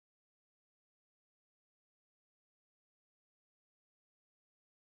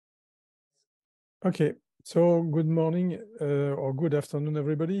Okay, so good morning or good afternoon,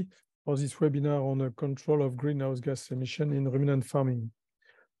 everybody, for this webinar on the control of greenhouse gas emission in ruminant farming.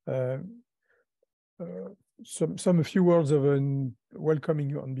 A few words of welcoming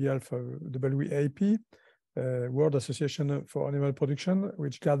you on behalf of WAAP, World Association for Animal Production,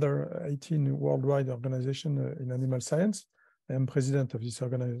 which gather 18 worldwide organizations in animal science. I am president of this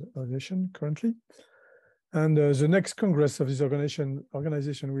organization currently. And the next Congress of this organization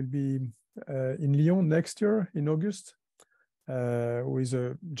will be in Lyon next year in August, with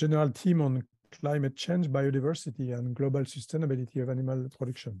a general theme on climate change, biodiversity, and global sustainability of animal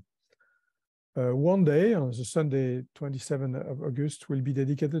production. One day, on the Sunday, 27th of August, will be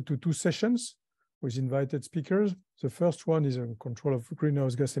dedicated to 2 sessions with invited speakers. The first one is on control of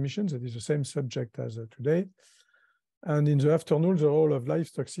greenhouse gas emissions. That is the same subject as today. And in the afternoon, the role of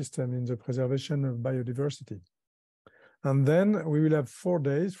livestock system in the preservation of biodiversity. And then we will have 4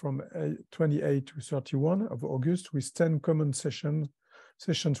 days from 28 to 31 of August with 10 common sessions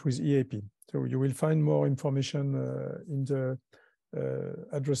with EAAP. So you will find more information in the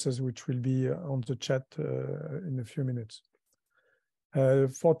addresses which will be on the chat in a few minutes.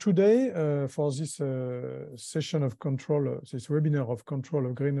 For today, for this session of control, this webinar of control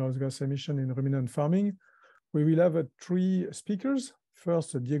of greenhouse gas emission in ruminant farming, we will have 3 speakers.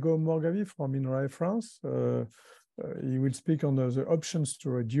 First, Diego Morgavi from INRAE, France. He will speak on the options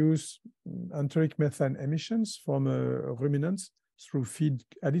to reduce enteric methane emissions from ruminants through feed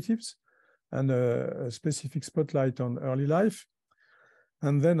additives and a specific spotlight on early life.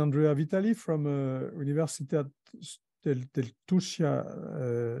 And then Andrea Vitali from Università della Tuscia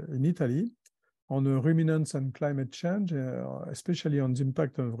in Italy on ruminants and climate change, especially on the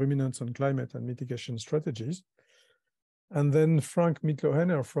impact of ruminants on climate and mitigation strategies. And then Frank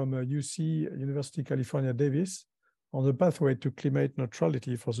Mitloehner from UC, University California, Davies, on the pathway to climate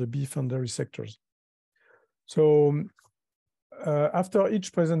neutrality for the beef and dairy sectors. So after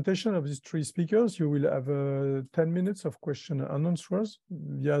each presentation of these 3 speakers, you will have 10 minutes of question and answers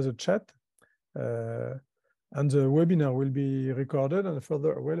via the chat. And the webinar will be recorded and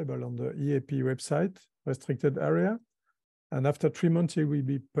further available on the EAAP website, restricted area. And after 3 months, it will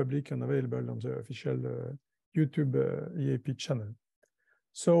be public and available on the official YouTube EAAP channel.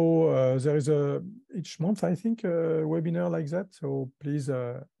 So there is each month, I think, a webinar like that. So please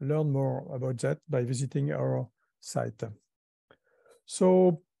learn more about that by visiting our site.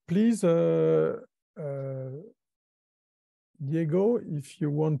 So please, Diego, if you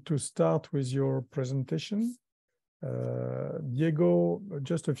want to start with your presentation. Diego,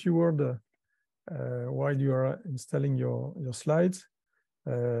 just a few words while you are installing your slides.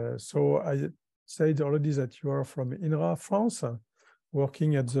 So I said already that you are from INRAE, France,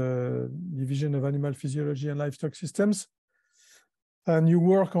 working at the Division of Animal Physiology and Livestock Systems. And you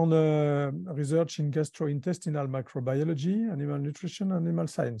work on research in gastrointestinal microbiology, animal nutrition, and animal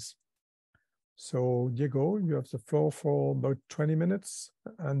science. So, Diego, you have the floor for about 20 minutes.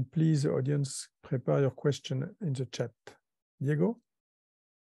 And please, audience, prepare your question in the chat. Diego?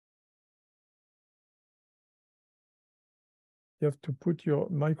 You have to put your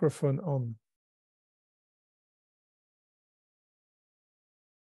microphone on.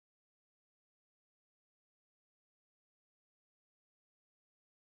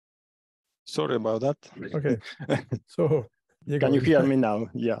 Sorry about that. Okay. So, Diego, can you hear me now?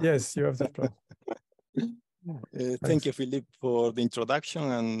 Yeah. Yes, you have the floor. Thank you, Philippe, for the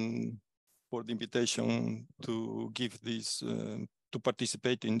introduction and for the invitation to give this, to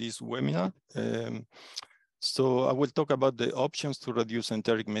participate in this webinar. So I will talk about the options to reduce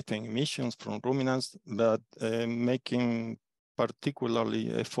enteric methane emissions from ruminants, but making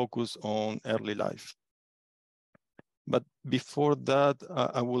particularly a focus on early life. But before that,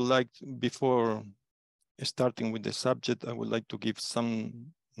 I would like, before starting with the subject, I would like to give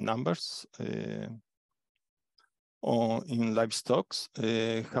some numbers. In livestock,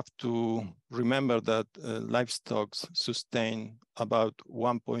 have to remember that livestock sustain about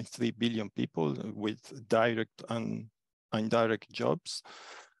 1.3 billion people with direct and indirect jobs.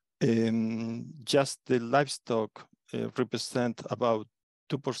 Just the livestock represent about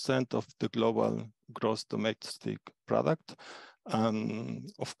 2% of the global gross domestic product. And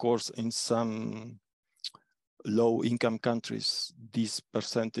of course, in some low-income countries, this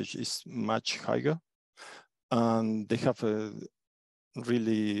percentage is much higher. And they have a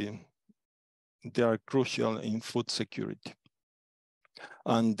really, they are crucial in food security.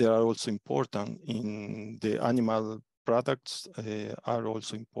 And they are also important in the animal products, are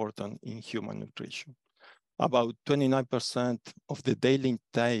also important in human nutrition. About 29% of the daily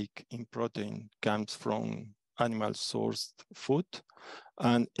intake in protein comes from animal sourced food.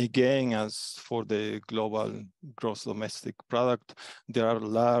 And again, as for the global gross domestic product, there are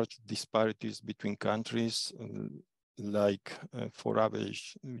large disparities between countries. Like for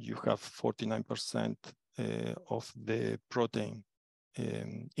average, you have 49% of the protein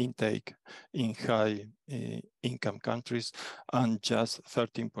intake in high income countries and just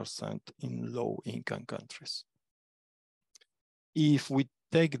 13% in low income countries. If we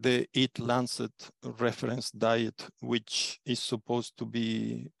take the Eat Lancet reference diet, which is supposed to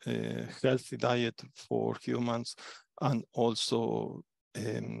be a healthy diet for humans and also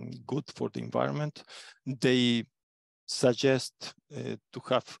good for the environment, they suggest to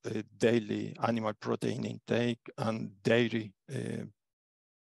have a daily animal protein intake and dairy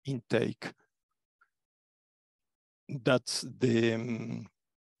intake. That's the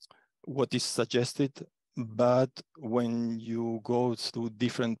what is suggested. But when you go through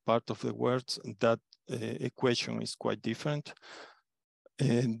different parts of the world, that equation is quite different.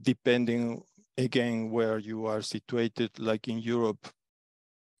 Depending, again, where you are situated, like in Europe,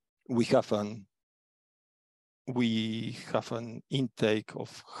 we have an intake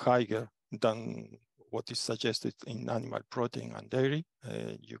of higher than what is suggested in animal protein and dairy.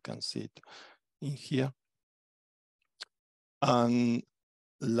 You can see it in here. And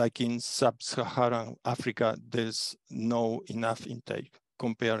like in sub-Saharan Africa, there's no enough intake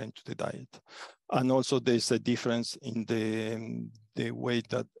comparing to the diet. And also there's a difference in the way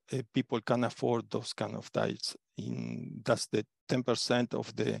that people can afford those kind of diets. That's the 10%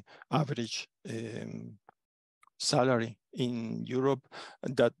 of the average salary in Europe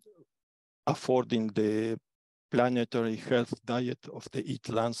that affording the planetary health diet of the Eat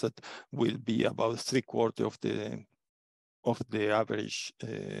Lancet will be about 3/4 of the average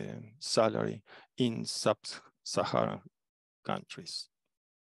salary in sub-Saharan countries.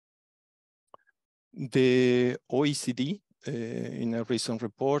 The OECD, in a recent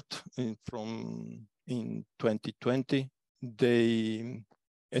report in 2020, they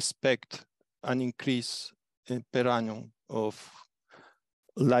expect an increase per annum of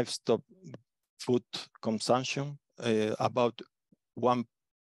livestock food consumption about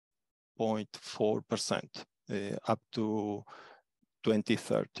 1.4%. Up to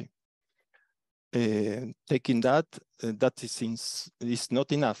 2030. Taking that, that is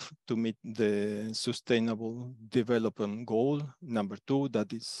not enough to meet the Sustainable Development Goal, number 2,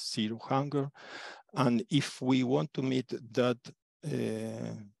 that is zero hunger. And if we want to meet that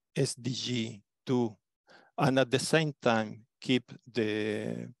SDG 2, and at the same time keep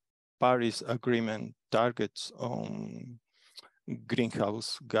the Paris Agreement targets on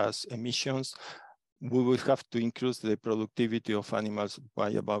greenhouse gas emissions, we will have to increase the productivity of animals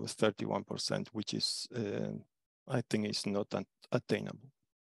by about 31%, which is, I think, is not attainable.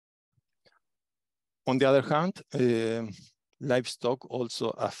 On the other hand, livestock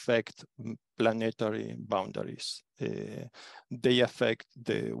also affect planetary boundaries. They affect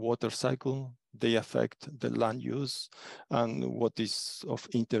the water cycle, they affect the land use, and what is of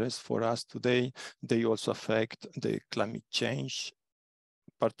interest for us today, they also affect the climate change,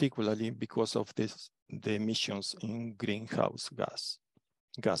 particularly because of the emissions in greenhouse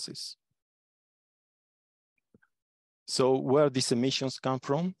gases. So where these emissions come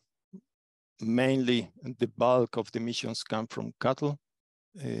from? Mainly the bulk of the emissions come from cattle.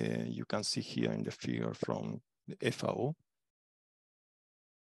 You can see here in the figure from the FAO.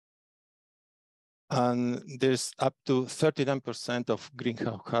 And there's up to 39% of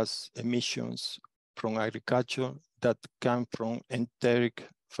greenhouse gas emissions from agriculture that come from enteric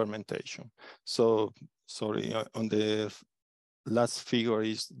fermentation. So, sorry, on the last figure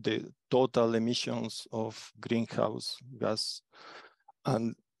is the total emissions of greenhouse gas.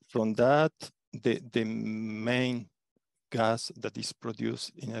 And from that, the main gas that is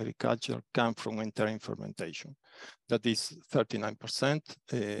produced in agriculture comes from enteric fermentation. That is 39%,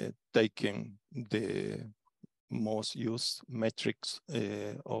 taking the most used metrics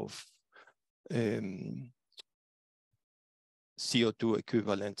of CO2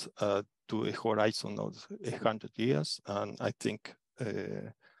 equivalent to a horizon of 100 years. And I think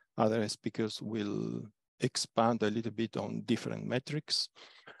other speakers will expand a little bit on different metrics.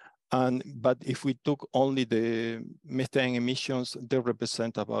 But if we took only the methane emissions, they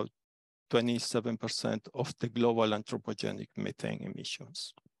represent about 27% of the global anthropogenic methane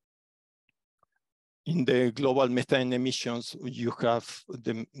emissions. In the global methane emissions, you have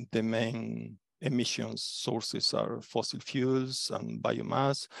the main emissions sources are fossil fuels and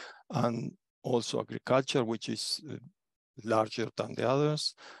biomass, and also agriculture, which is larger than the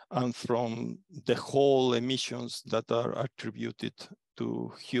others, and from the whole emissions that are attributed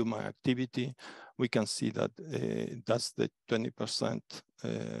to human activity, we can see that that's the 20%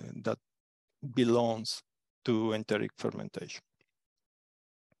 that belongs to enteric fermentation.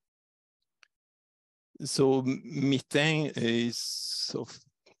 So methane is of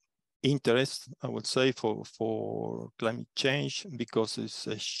interest, I would say, for climate change because it's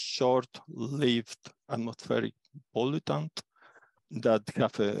a short-lived atmospheric pollutant that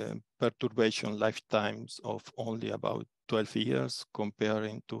have a perturbation lifetimes of only about 12 years,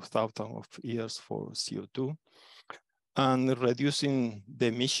 comparing to thousands of years for CO2. And reducing the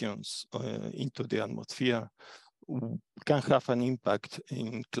emissions into the atmosphere can have an impact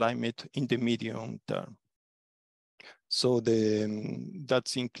in climate in the medium term. So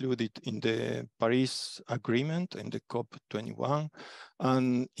that's included in the Paris Agreement in the COP21,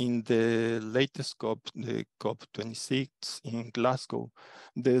 and in the latest COP, the COP26 in Glasgow,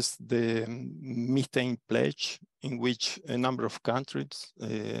 there's the methane pledge, in which a number of countries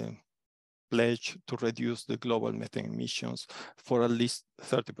pledge to reduce the global methane emissions for at least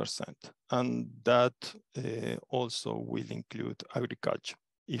 30%. And that also will include agriculture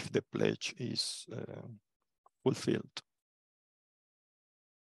if the pledge is fulfilled.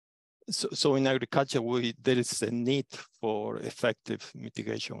 So in agriculture, there is a need for effective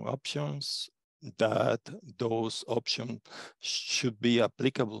mitigation options, that those options should be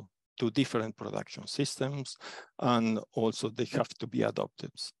applicable to different production systems, and also they have to be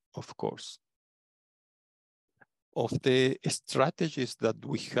adopted, of course. Of the strategies that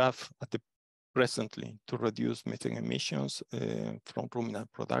we have at the presently to reduce methane emissions from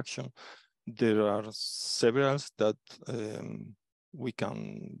ruminant production, there are several that we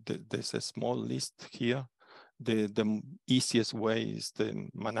can, there's a small list here. The easiest way is the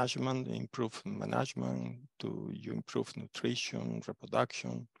management, improve management, you improve nutrition,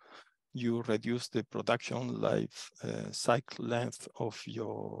 reproduction, you reduce the production life cycle length of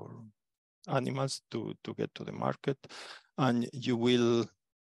your animals to get to the market, and you will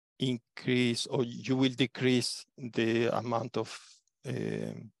increase or you will decrease the amount of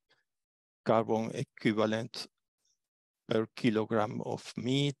carbon equivalent per kilogram of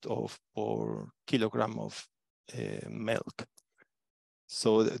meat or per kilogram of milk.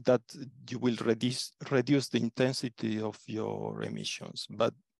 So that you will reduce the intensity of your emissions,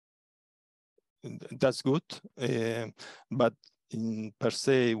 but that's good, but per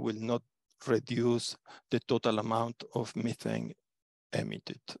se will not reduce the total amount of methane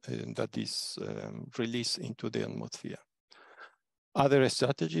emitted that is released into the atmosphere. Other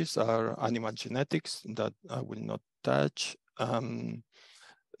strategies are animal genetics that I will not touch.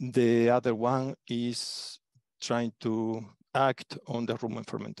 The other one is trying to act on the rumen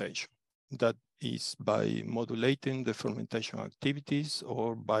fermentation. That is by modulating the fermentation activities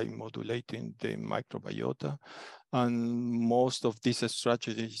or by modulating the microbiota. And most of these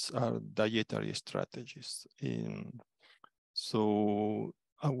strategies are dietary strategies. So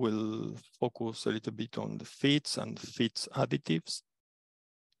I will focus a little bit on the feeds and feeds additives.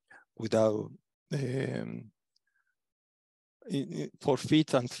 Without for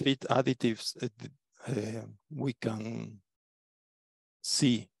feed and feed additives, we can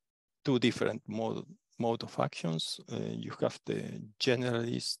see two different mode of actions. You have the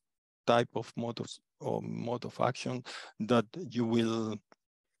generalist type of mode of action that you will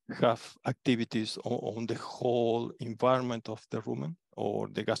have activities on the whole environment of the rumen or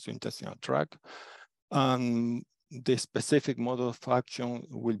the gastrointestinal tract. And the specific mode of action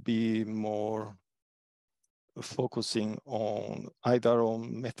will be more focusing on either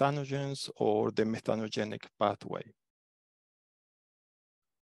on methanogens or the methanogenic pathway.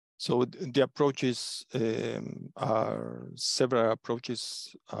 So the approaches are, several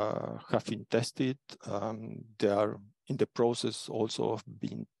approaches have been tested. They are in the process also of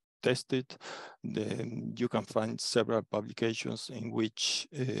being tested. Then you can find several publications in which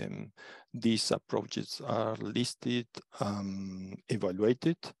these approaches are listed,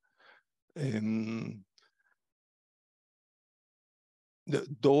 evaluated.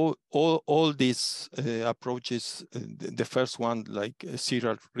 All these approaches, the first one, like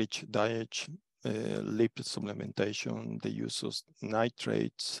cereal-rich diet, lipid supplementation, the use of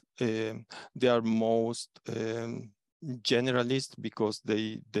nitrates, they are most generalist because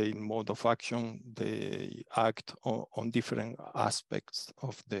they mode of action, they act on different aspects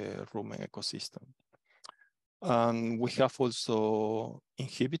of the rumen ecosystem. And we have also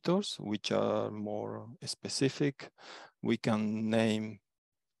inhibitors, which are more specific. We can name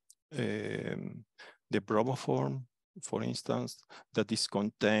the bromoform, for instance, that is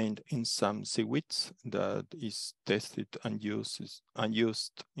contained in some seaweeds that is tested and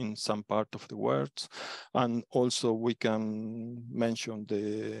used in some part of the world. And also we can mention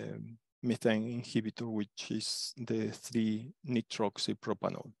the methane inhibitor, which is the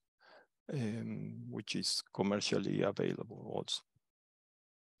 3-nitroxypropanol, which is commercially available also.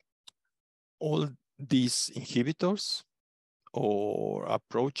 All these inhibitors or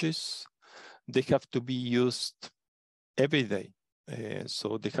approaches, they have to be used every day.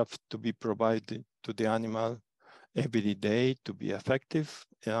 So they have to be provided to the animal every day to be effective.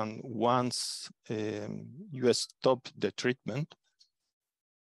 And once you stop the treatment,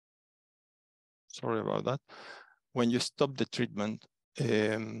 sorry about that, when you stop the treatment,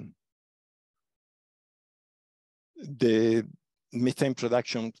 the methane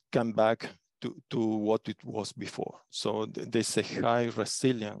production come back to what it was before. So there's a high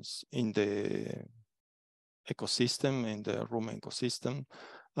resilience in the ecosystem, in the rumen ecosystem,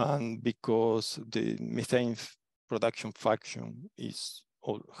 and because the methane production function is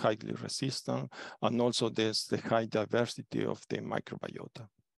highly resistant, and also there's the high diversity of the microbiota.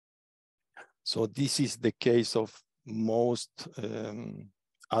 So this is the case of most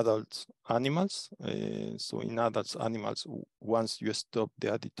adult animals. So in adult animals, once you stop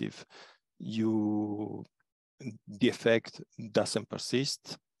the additive, the effect doesn't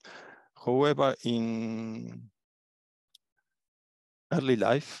persist. However, in early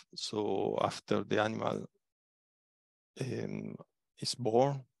life, so after the animal is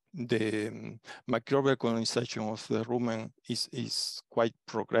born, the microbial colonization of the rumen is quite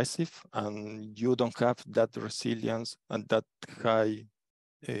progressive, and you don't have that resilience and that high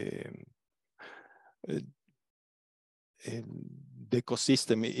the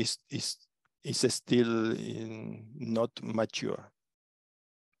ecosystem is still not mature.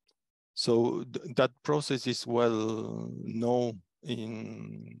 So that process is well known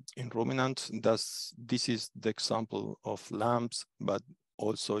in ruminants. This is the example of lambs, but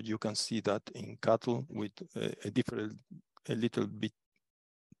also you can see that in cattle with a little bit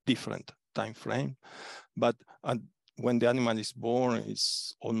different time frame. But when the animal is born,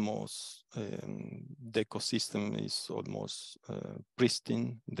 it's almost the ecosystem is almost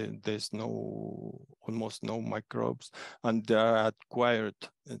pristine. There's almost no microbes, and they are acquired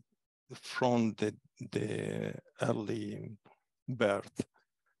from the early birth.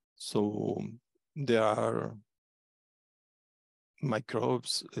 So there are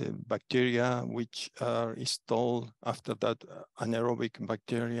microbes, bacteria, which are installed after that, anaerobic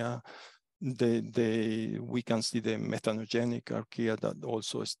bacteria. We can see the methanogenic archaea that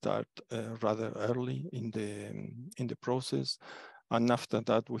also start rather early in the process. And after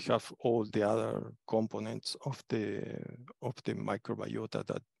that, we have all the other components of the microbiota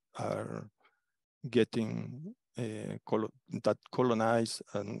that are getting that colonize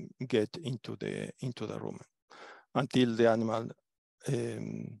and get into the rumen until the animal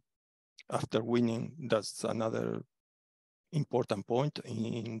after weaning. That's another important point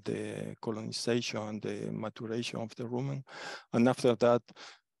in the colonization and the maturation of the rumen. And after that,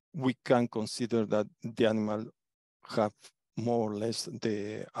 we can consider that the animal have more or less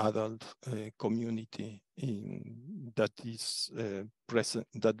the adult community that is present,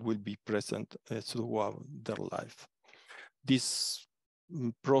 that will be present throughout their life. This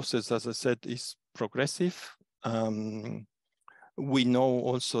process, as I said, is progressive. We know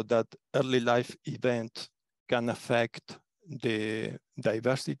also that early life event can affect the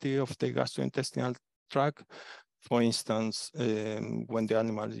diversity of the gastrointestinal tract. For instance, when the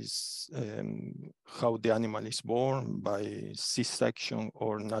animal is, how the animal is born by C-section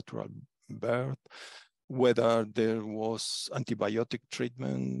or natural birth, whether there was antibiotic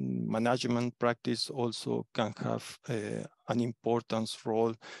treatment, management practice also can have an important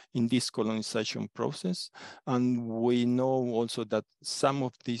role in this colonization process. And we know also that some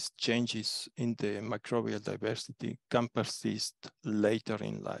of these changes in the microbial diversity can persist later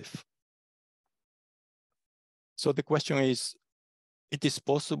in life. So the question is, it is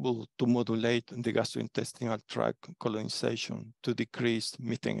possible to modulate the gastrointestinal tract colonization to decrease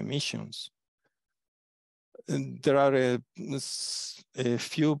methane emissions. And there are a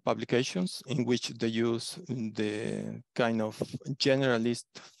few publications in which they use the kind of generalist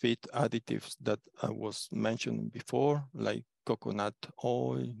feed additives that I was mentioning before, like coconut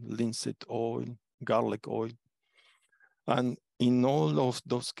oil, linseed oil, garlic oil. And in all of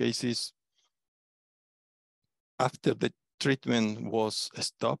those cases, after the treatment was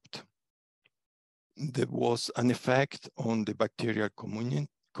stopped, there was an effect on the bacterial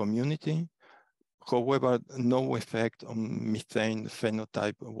community. However, no effect on methane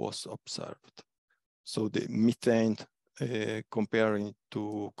phenotype was observed. So the methane comparing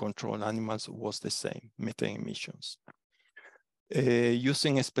to control animals was the same, methane emissions.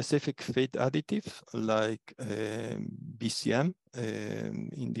 Using a specific feed additive like BCM,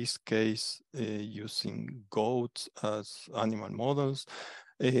 in this case using goats as animal models,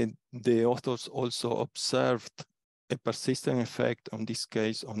 the authors also observed a persistent effect on this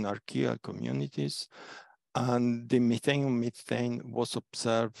case on archaeal communities, and the methane was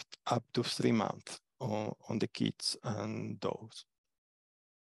observed up to 3 months on the kids and dogs.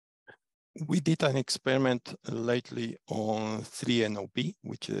 We did an experiment lately on 3-NOP,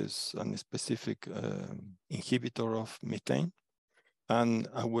 which is a specific inhibitor of methane. And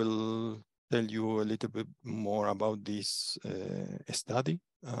I will tell you a little bit more about this study,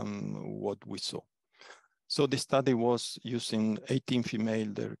 what we saw. So the study was using 18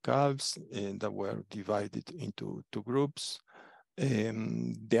 female dairy calves that were divided into 2 groups.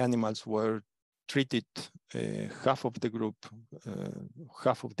 The animals were treated, half of the group,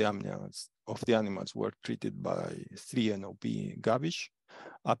 half of the animals were treated by 3-NOP garbage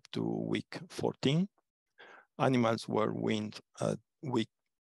up to week 14. Animals were weaned at week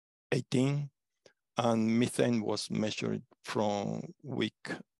 18, and methane was measured from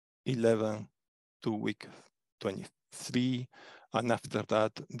week 11 to week 23. And after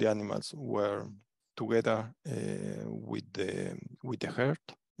that, the animals were together with the herd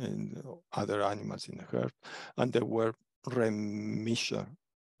and other animals in the herd, and they were remeasured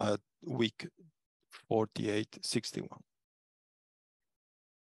at week 48-61.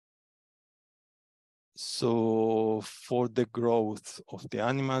 So for the growth of the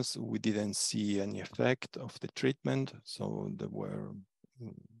animals, we didn't see any effect of the treatment, so they were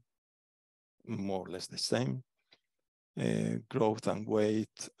more or less the same. Growth and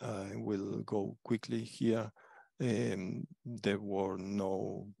weight will go quickly here. There were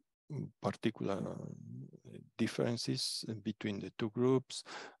no particular differences between the 2 groups,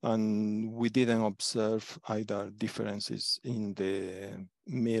 and we didn't observe either differences in the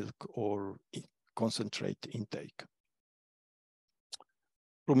milk or concentrate intake.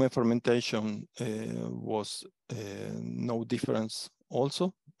 Rumen fermentation was no difference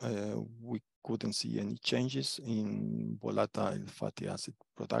also. We couldn't see any changes in volatile fatty acid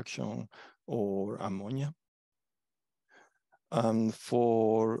production or ammonia. And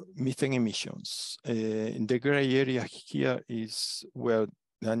for methane emissions, in the gray area here is where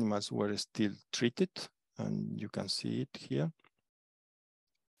the animals were still treated, and you can see it here.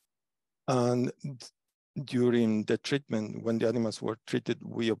 And during the treatment, when the animals were treated,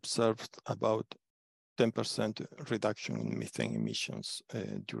 we observed about 10% reduction in methane emissions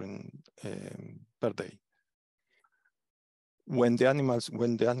during per day. When the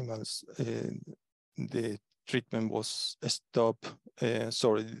treatment was stopped,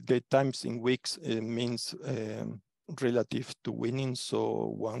 the times in weeks means relative to weaning.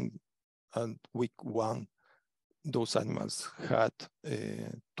 So week 1, those animals had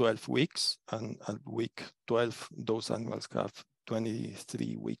 12 weeks, and at week 12, those animals have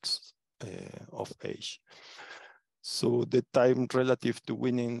 23 weeks of age. So the time relative to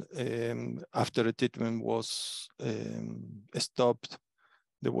weaning after a treatment was stopped,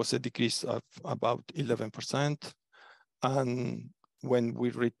 there was a decrease of about 11%. And when we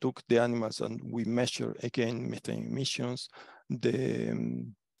retook the animals and we measure again methane emissions, the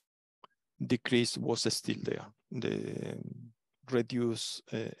decrease was still there. The reduced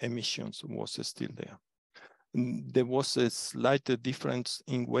emissions was still there. There was a slight difference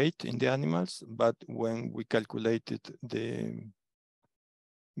in weight in the animals, but when we calculated the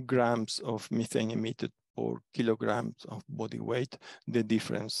grams of methane emitted per kilograms of body weight, the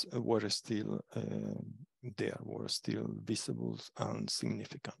difference were still there, were still visible and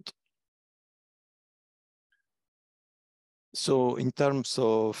significant. So in terms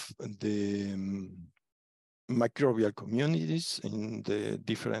of the microbial communities in the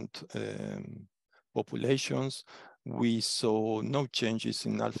different populations, we saw no changes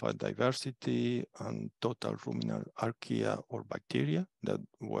in alpha diversity and total ruminal archaea or bacteria that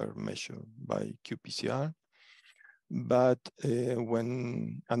were measured by qPCR. But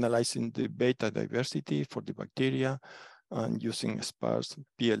when analyzing the beta diversity for the bacteria and using sparse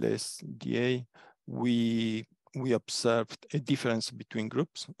PLS-DA, we observed a difference between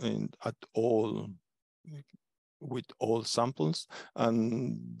groups and with all samples,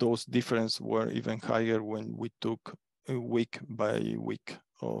 and those differences were even higher when we took a week by week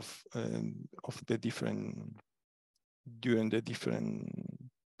of the different, during the different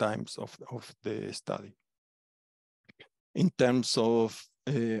times of the study. In terms of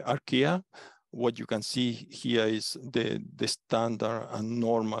archaea, what you can see here is the standard and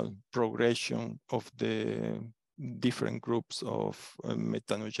normal progression of the different groups of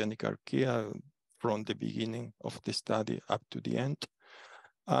methanogenic archaea from the beginning of the study up to the end.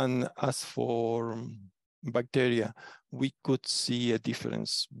 And as for bacteria, we could see a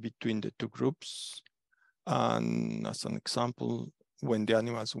difference between the two groups. And as an example, when the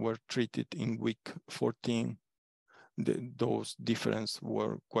animals were treated in week 14, those differences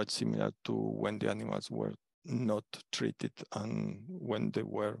were quite similar to when the animals were not treated and when they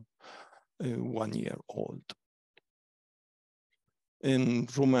were 1 year old. In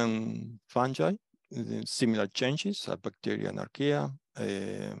rumen fungi, similar changes are bacteria and archaea.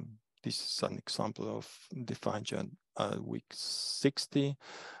 This is an example of the fungi at week 60.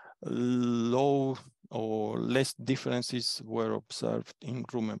 Low or less differences were observed in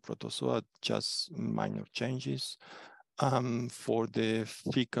rumen protozoa, just minor changes. For the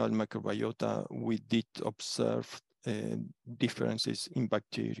fecal microbiota, we did observe differences in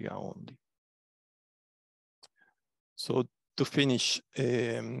bacteria only. So to finish,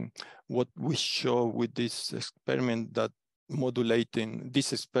 what we show with this experiment, that modulating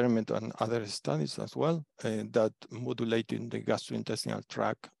this experiment and other studies as well, that modulating the gastrointestinal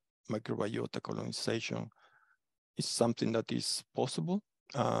tract microbiota colonization is something that is possible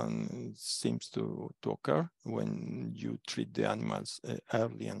and seems to occur when you treat the animals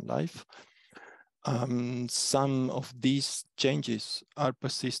early in life. Some of these changes are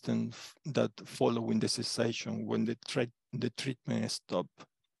persistent that following the cessation when the treatment stops.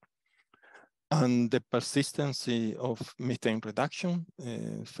 And the persistency of methane reduction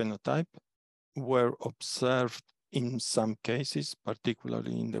phenotype were observed in some cases,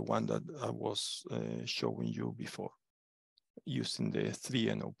 particularly in the one that I was showing you before, using the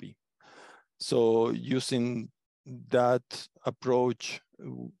 3-NOP. So using that approach,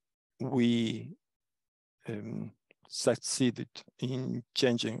 we succeeded in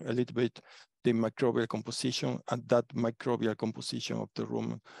changing a little bit the microbial composition, and that microbial composition of the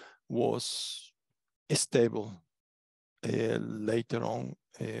rumen was stable later on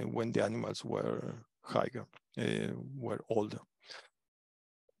when the animals were higher, were older.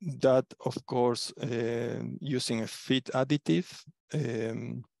 That, of course, using a feed additive,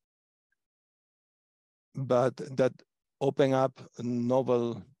 but that opened up a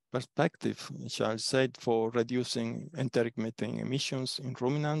novel perspective, shall I say, for reducing enteric methane emissions in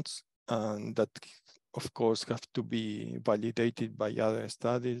ruminants, and that, of course, have to be validated by other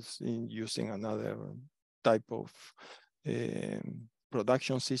studies in using another type of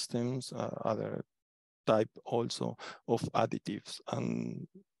production systems, other type also of additives. And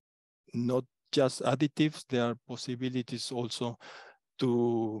not just additives, there are possibilities also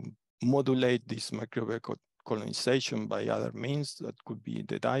to modulate this microbial colonization by other means. That could be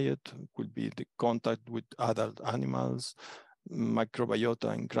the diet, could be the contact with adult animals,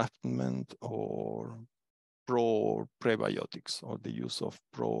 microbiota engraftment, or prebiotics, or the use of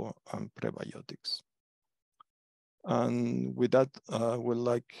pro and prebiotics. And with that, I would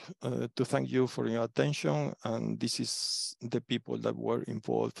like to thank you for your attention. And this is the people that were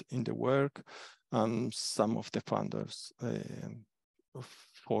involved in the work and some of the funders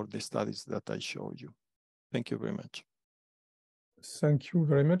for the studies that I showed you. Thank you very much. Thank you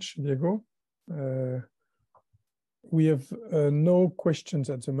very much, Diego. We have no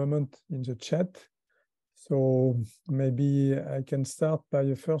questions at the moment in the chat. So maybe I can start by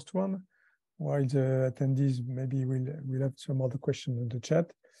the first one, while the attendees maybe will have some other questions in the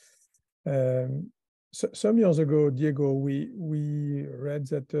chat. So some years ago, Diego, we read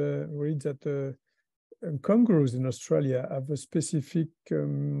that kangaroos in Australia have a specific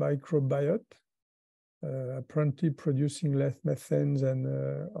microbiota, apparently producing less methane than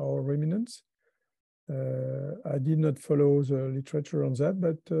our ruminants. I did not follow the literature on that,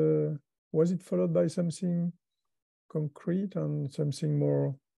 but was it followed by something concrete and something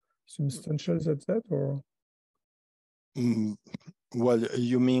more substantial than that, or? Well,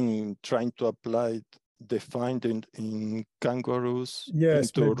 you mean trying to apply the finding in kangaroos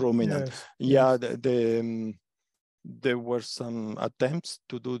into ruminants? Yes, yeah, there were some attempts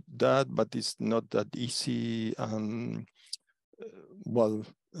to do that, but it's not that easy. Well,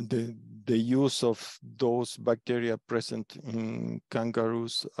 the use of those bacteria present in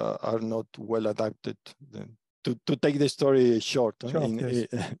kangaroos are not well adapted. To take the story short, yes.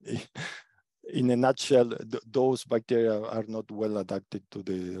 In a nutshell, those bacteria are not well adapted to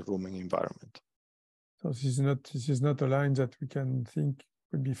the rumen environment. So this is not a line that we can think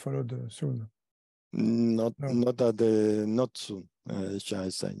could be followed soon. Not soon, shall I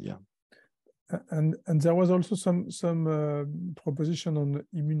say, yeah. and there was also some proposition on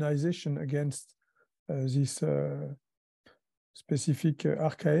immunization against this specific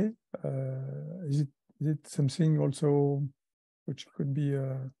archaea. Is it something also which could be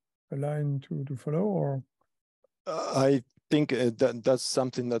a line to follow, or? I think that's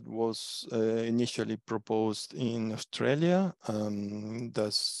something that was initially proposed in Australia,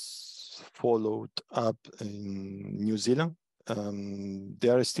 that's followed up in New Zealand. They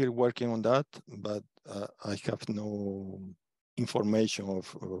are still working on that, but I have no information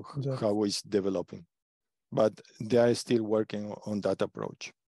of how it's developing. But they are still working on that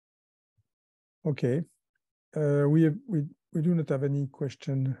approach. Okay, we do not have any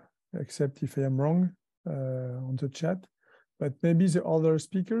question, except if I am wrong, on the chat. But maybe the other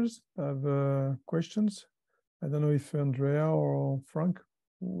speakers have questions. I don't know if Andrea or Frank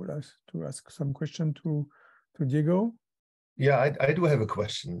would like to ask some question to Diego. Yeah, I do have a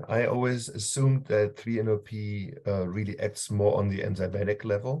question. I always assumed that 3-NOP really acts more on the enzymatic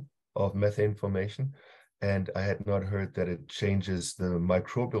level of methane formation, and I had not heard that it changes the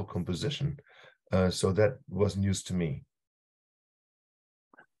microbial composition. So that was news to me.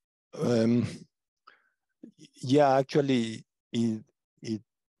 Yeah, actually, it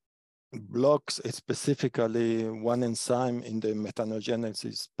blocks specifically one enzyme in the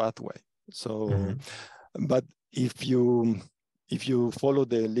methanogenesis pathway. So, but if you follow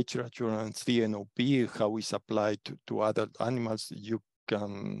the literature on 3-NOP, how it's applied to other animals, you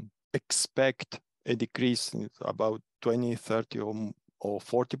can expect a decrease in about 20, 30, or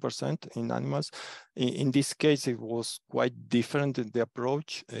 40% in animals. In this case, it was quite different in the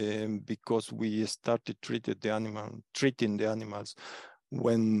approach because we started treating the animals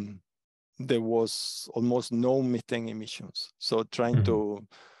when there was almost no methane emissions. So trying to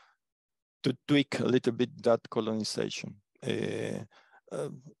tweak a little bit that colonization.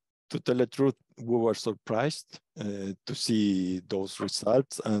 To tell the truth, we were surprised to see those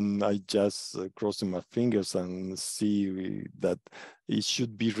results, and I just crossing my fingers and see that it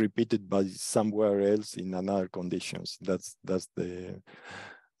should be repeated by somewhere else in another conditions. That's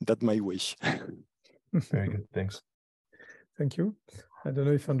my wish. Very good, thanks. Thank you. I don't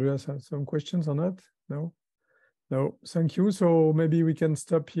know if Andreas has some questions on that. No, thank you. So maybe we can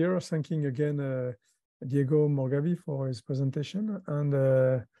stop here, thanking again Diego Morgavi for his presentation, and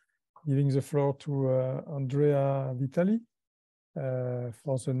giving the floor to Andrea Vitali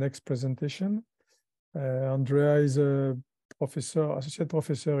for the next presentation. Andrea is a associate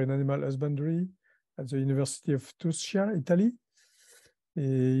professor in animal husbandry at the University of Tuscia, Italy.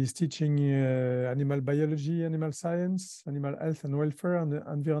 He is teaching animal biology, animal science, animal health and welfare, and the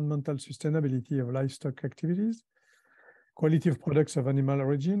environmental sustainability of livestock activities, quality of products of animal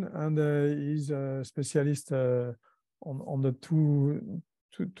origin, and he's a specialist on the two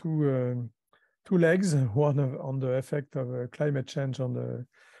legs, one on the effect of climate change on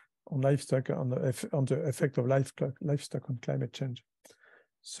livestock, on the effect of livestock on climate change.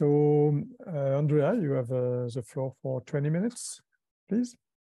 So, Andrea, you have the floor for 20 minutes, please.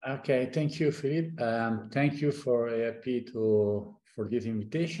 Okay, thank you, Philippe. Thank you for EAAP for this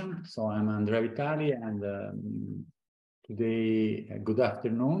invitation. So I'm Andrea Vitali, and today, good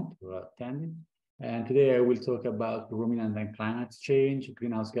afternoon to attending. And today I will talk about ruminant and climate change,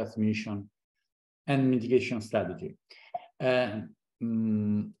 greenhouse gas emission, and mitigation strategy.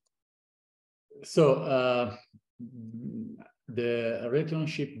 The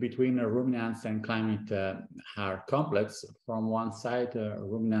relationship between ruminants and climate are complex. From one side,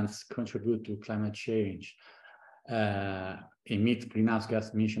 ruminants contribute to climate change, emit greenhouse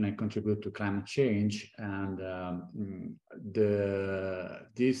gas emission and contribute to climate change, and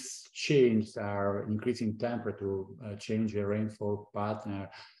these changes are increasing temperature, change the rainfall pattern,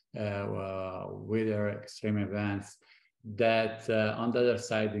 weather extreme events that on the other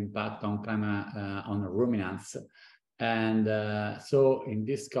side impact on climate on ruminants. And so in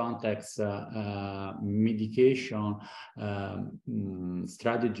this context, mitigation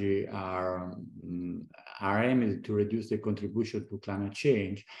strategy are aimed to reduce the contribution to climate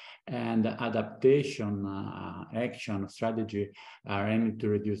change, and adaptation action strategy are aimed to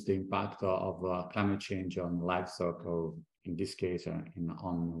reduce the impact of climate change on livestock, or in this case,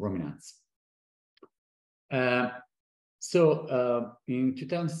 on ruminants. In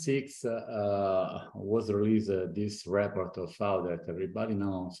 2006 was released this report of FAO that everybody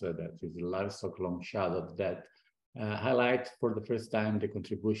knows, that is the livestock long shadow, that highlight for the first time the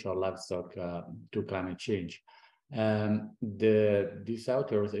contribution of livestock to climate change. These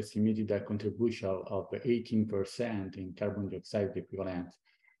authors estimated a contribution of 18% in carbon dioxide equivalent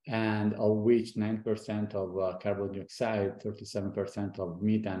and of which 9% of carbon dioxide, 37% of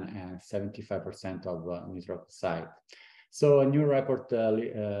methane, and 75% of nitric oxide. So a new report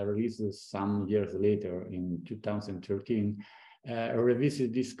released some years later in 2013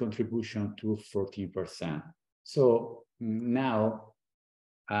 revisited this contribution to 14%. So now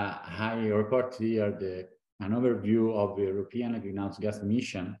I report here an overview of the European greenhouse gas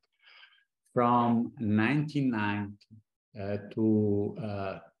emission from 1990 to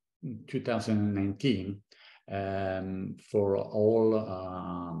 2019 for all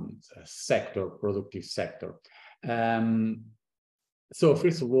productive sector. So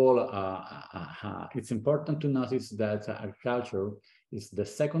first of all, it's important to notice that agriculture is the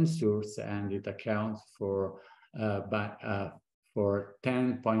second source, and it accounts for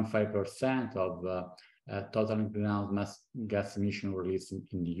 10.5% of total greenhouse gas emission released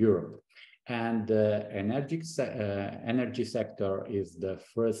in Europe. And the energy sector is the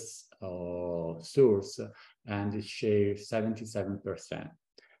first source, and it shares 77%.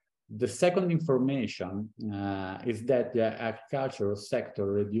 The second information is that the agricultural sector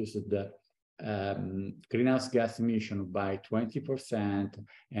reduced the greenhouse gas emission by 20%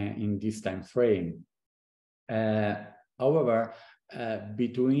 in this time frame. However,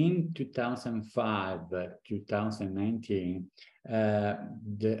 between 2005 to 2019,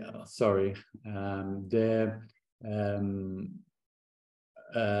 the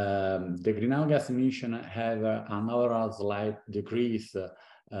greenhouse gas emission have an overall slight decrease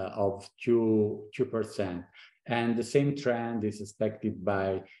of 2%, and the same trend is expected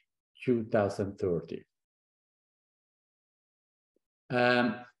by 2030.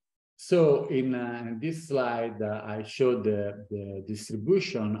 So in this slide, I showed the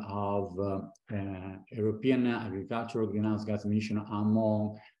distribution of European agricultural greenhouse gas emission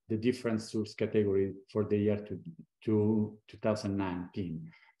among the different source categories for the year to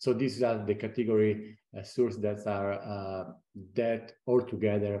 2019. So these are the category sources that are that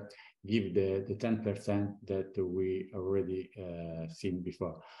altogether give the 10% that we already seen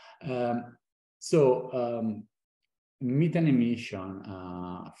before. Methane emission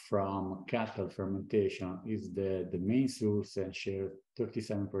from cattle fermentation is the main source and share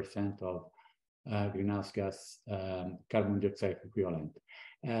 37% of greenhouse gas carbon dioxide equivalent.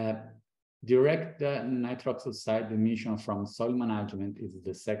 Direct nitrous oxide emission from soil management is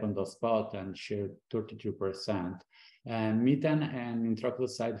the second spot and share 32%. Methane and nitrous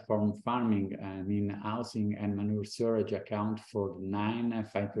oxide from farming and in housing and manure storage account for 9% and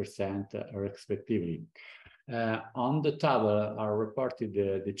 5% respectively. On the table are reported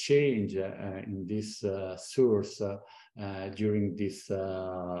the change in this source during this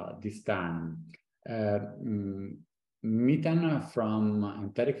time. Methane from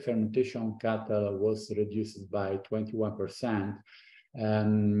enteric fermentation cattle was reduced by 21%.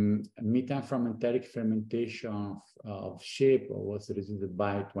 Methane from enteric fermentation of sheep was reduced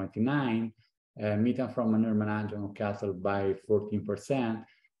by 29%. Methane from manure management cattle by 14%.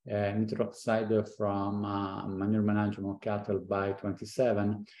 Nitrous oxide from manure management cattle by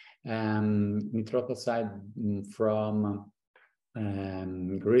 27%. Nitrous oxide from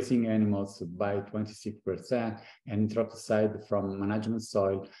grazing animals by 26%, and nitrous oxide from management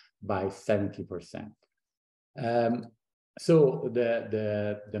soil by 70%. So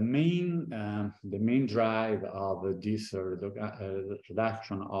the main drive of this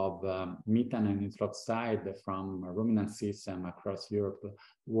reduction of methane and nitrous oxide from ruminant system across Europe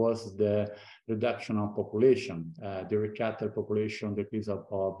was the reduction of population. The cattle population decrease of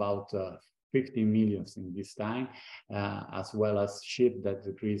about 50 million in this time, as well as sheep that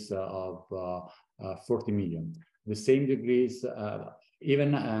decrease of 40 million. The same decrease,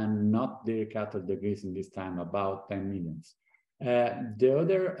 even not the cattle decrease in this time, about 10 million. The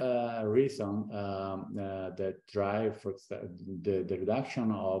other reason that drive for the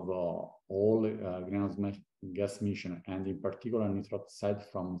reduction of all greenhouse gas emission, and in particular nitrous oxide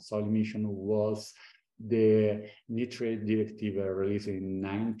from soil emission, was the nitrate directive released in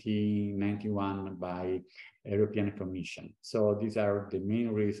 1991 by European Commission. So these are the main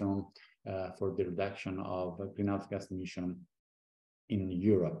reasons for the reduction of greenhouse gas emission in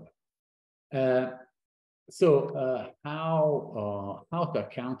Europe. How to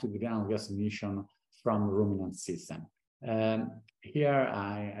account to the greenhouse gas emission from ruminant system? Here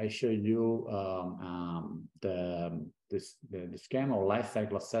I show you the scheme of life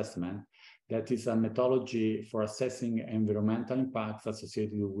cycle assessment. That is a methodology for assessing environmental impacts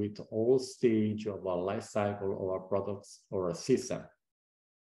associated with all stages of a life cycle of our products or a system.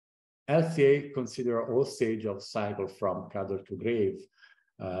 LCA consider all stages of cycle from cradle to grave.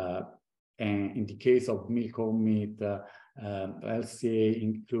 And in the case of milk or meat, LCA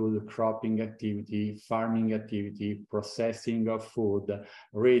include cropping activity, farming activity, processing of food,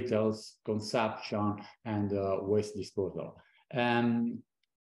 retails, consumption, and waste disposal.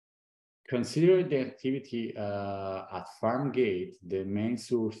 Consider the activity at farm gate, the main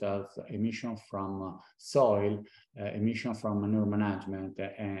source of emission from soil, emission from manure management,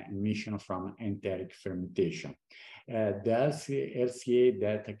 and emission from enteric fermentation. The LCA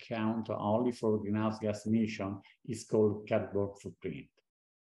that account only for greenhouse gas emission is called carbon footprint.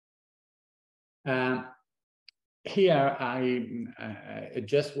 Here, I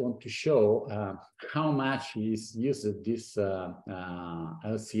just want to show how much is used this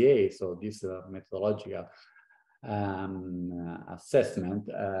LCA, so this methodological assessment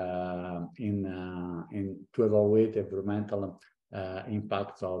to evaluate environmental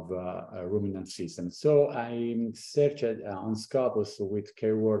impacts of ruminant systems. So I searched on Scopus with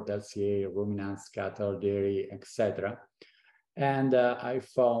keyword LCA, ruminants, cattle, dairy, etc. And I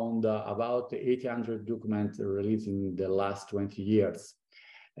found about 800 documents released in the last 20 years.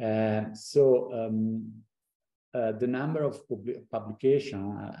 The number of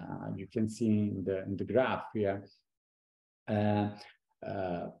publications you can see in the graph here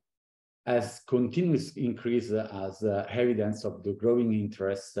has continuous increase as evidence of the growing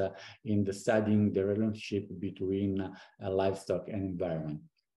interest in the studying the relationship between livestock and environment.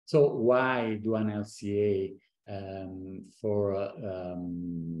 So why do an LCA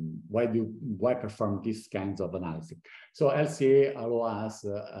why perform these kinds of analysis? So LCA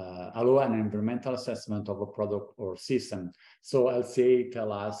allow an environmental assessment of a product or system. So LCA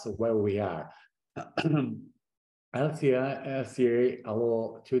tell us where we are. LCA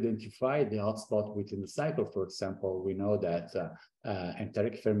allow to identify the hotspot within the cycle. For example, we know that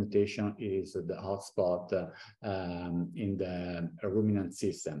enteric fermentation is the hotspot in the ruminant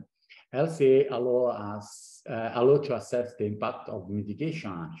system. LCA allow to assess the impact of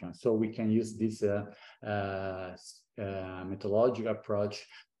mitigation action. So we can use this methodological approach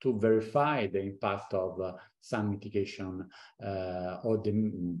to verify the impact of some mitigation or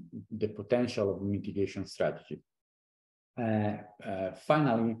the potential of mitigation strategy.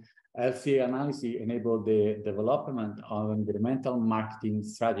 Finally, LCA analysis enabled the development of environmental marketing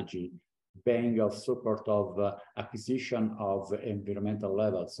strategy, being of support of acquisition of environmental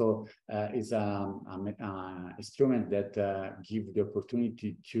level. So it's an instrument that gives the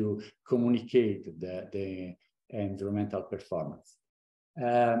opportunity to communicate the environmental performance.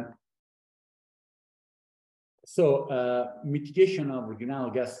 Mitigation of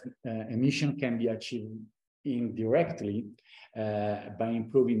greenhouse gas emission can be achieved indirectly by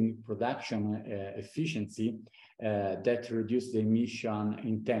improving production efficiency that reduce the emission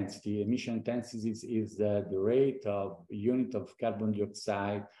intensity. Emission intensity is the rate of unit of carbon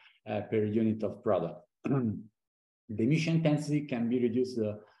dioxide per unit of product. The emission intensity can be reduced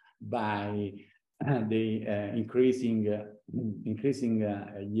by the increasing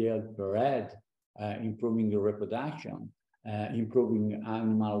yield per head, improving the reproduction, improving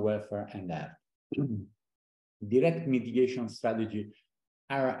animal welfare and health. Direct mitigation strategy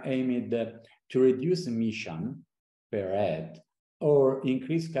are aimed to reduce emission per head or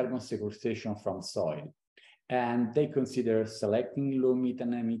increase carbon sequestration from soil. And they consider selecting low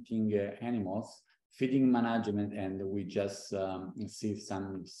methane emitting animals, feeding management, and we just see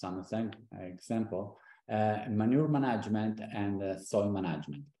some example, manure management and soil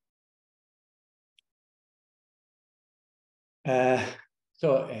management.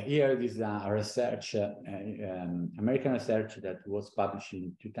 So here is a research, American research that was published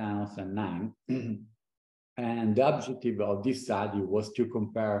in 2009. And the objective of this study was to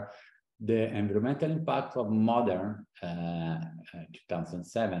compare the environmental impact of modern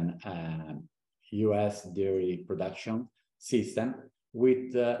 2007 US dairy production system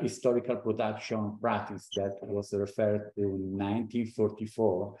with historical production practice that was referred to in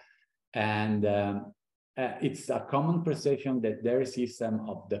 1944. And it's a common perception that dairy system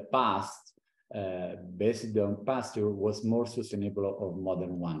of the past, based on pasture, was more sustainable of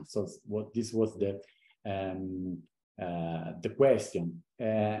modern one. So this was the question.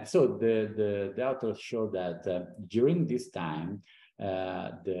 So the authors show that during this time,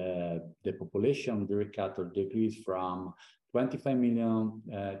 the population of dairy cattle decreased from 25 million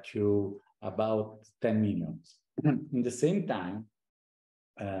to about 10 million. In the same time,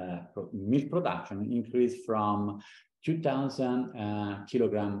 milk production increased from 2,000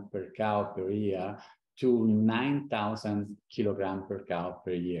 kilograms per cow per year to 9,000 kilograms per cow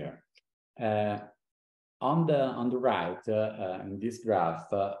per year. On the right, in this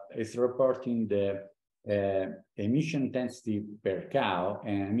graph, is reporting the emission intensity per cow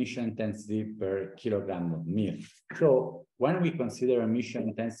and emission intensity per kilogram of milk. So when we consider emission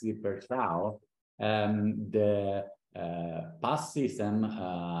intensity per cow, the past system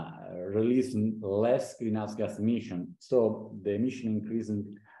released less greenhouse gas emission. So the emission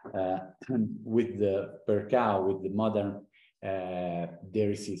increasing with the per cow with the modern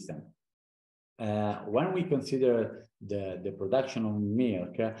dairy system. When we consider the production of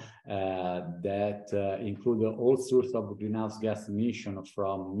milk that include all sorts of greenhouse gas emission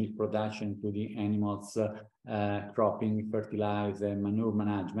from milk production to the animals, cropping, fertilizer, manure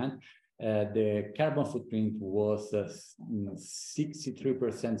management, the carbon footprint was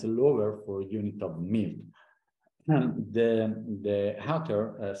 63% lower for unit of milk. The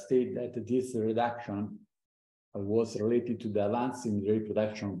author stated that this reduction was related to the advance in dairy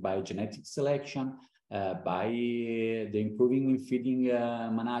production by genetic selection, by the improving in feeding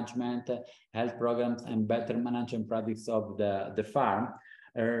management, health programs, and better management practices of the farm,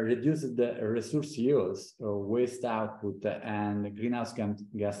 reduced the resource use, waste output, and greenhouse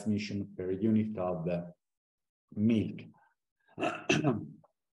gas emission per unit of milk.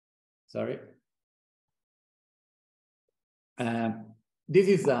 Sorry. This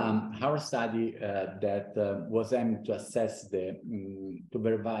is our study that was aimed to assess to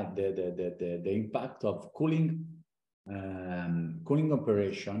verify the impact of cooling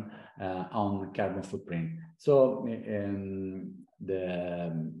operation on carbon footprint. So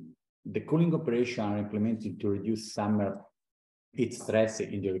the cooling operation are implemented to reduce summer heat stress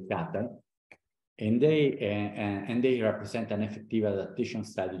in the cattle, and they represent an effective adaptation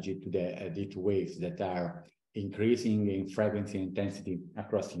strategy to the heat waves that are increasing in frequency and intensity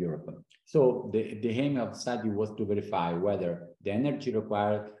across Europe. So the aim of the study was to verify whether the energy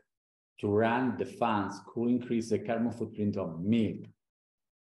required to run the fans could increase the carbon footprint of milk.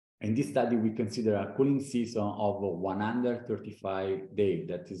 In this study, we consider a cooling season of 135 days.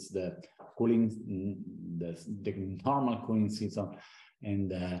 That is the normal cooling season in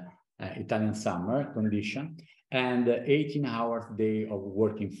the Italian summer condition, and 18 hours day of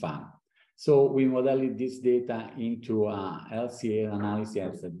working fan. So we modeled this data into LCA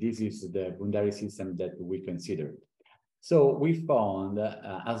analysis. This is the boundary system that we considered. So we found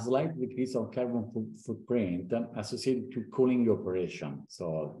a slight decrease of carbon footprint associated to cooling operation.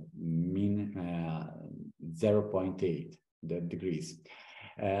 So mean 0.8 degrees.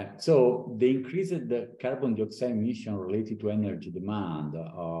 So the increase in the carbon dioxide emission related to energy demand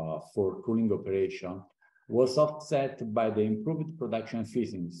for cooling operation was offset by the improved production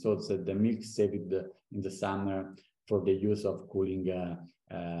efficiency, so that the milk saved in the summer for the use of cooling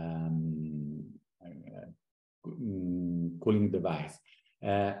cooling device.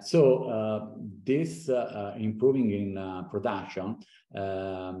 This improving in production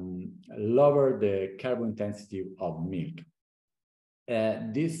lowered the carbon intensity of milk.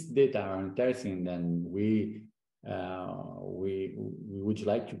 These data are interesting, and we would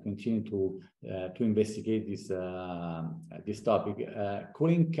like to continue to investigate this topic.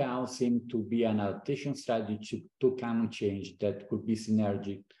 Cooling cows seem to be an adaptation strategy to climate change that could be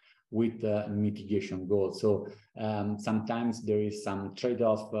synergic with mitigation goals. So sometimes there is some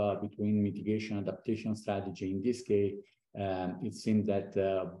trade-off between mitigation and adaptation strategy. In this case, it seems that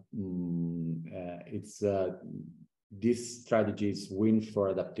these strategies win for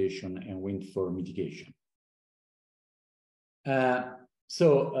adaptation and win for mitigation.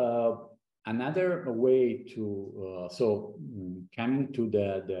 Another way to coming to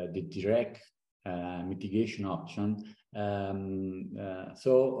the direct mitigation option. The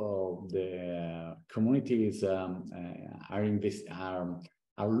communities are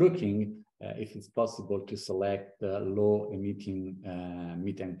looking if it's possible to select low emitting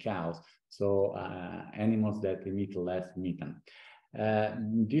methane cows, so animals that emit less methane.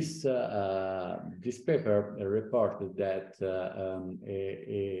 This paper reported that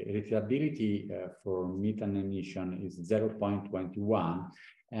irritability for methane emission is 0.21,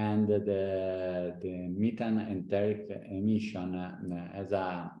 and the methane enteric emission has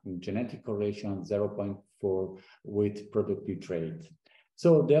a genetic correlation of 0.4 with productive traits.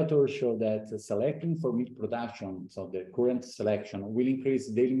 So the authors show that selecting for meat production, so the current selection, will increase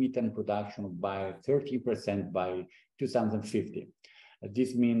daily methane production by 13% by 2050.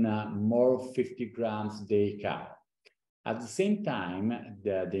 This means more 50 grams day cow. At the same time,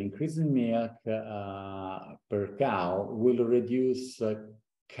 the increase in milk per cow will reduce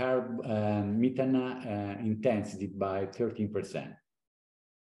methane intensity by 13%.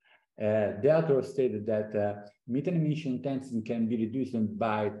 The author stated that methane emission intensity can be reduced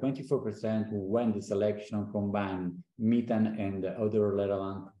by 24% when the selection combines methane and other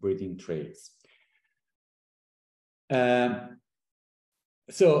relevant breeding traits.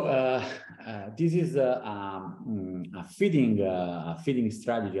 This is a feeding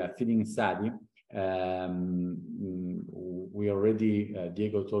strategy, a feeding study. We already,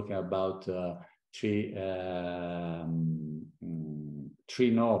 Diego talking about three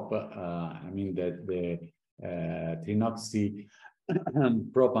NOP, I mean that the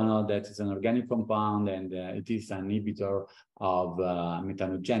trinoxypropanol, that is an organic compound, and it is an inhibitor of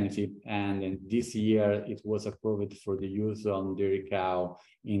methanogenesis. And in this year, it was approved for the use on dairy cow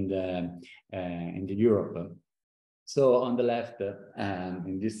in the Europe. So on the left,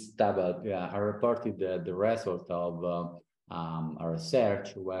 in this table, I reported the result of a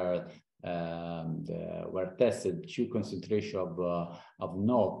research where were tested two concentration of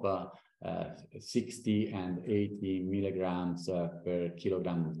NOP, 60 and 80 milligrams per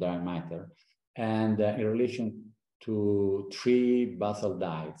kilogram of diameter, and in relation to three basal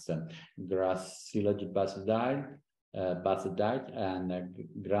diets: grass silage basal diet, and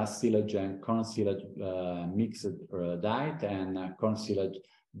grass silage and corn silage mixed diet, and corn silage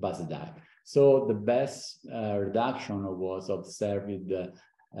basal diet. So the best reduction was observed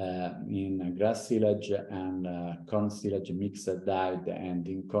in grass silage and corn silage mixed diet, and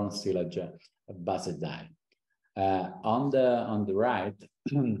in corn silage basal diet. On the right,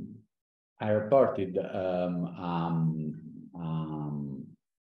 I reported a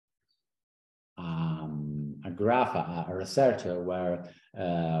graph, a researcher where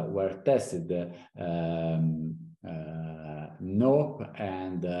tested NOP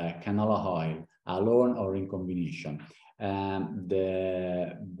and canola oil alone or in combination.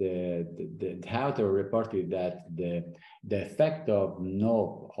 The author reported that the effect of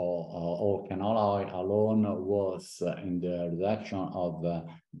NOP or canola oil alone was in the reduction of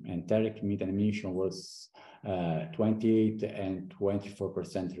enteric methane emission was 28 and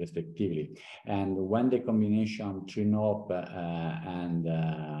 24% respectively. And when the combination TRINOP and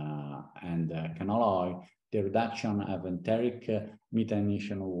canola oil, the reduction of enteric methane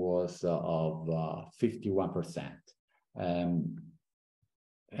emission was of 51%.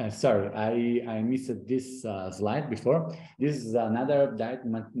 Sorry, I missed this slide before. This is another diet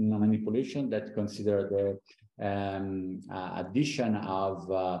manipulation that consider the addition of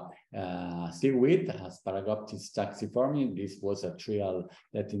seaweed, Asparagopsis taxiforme. This was a trial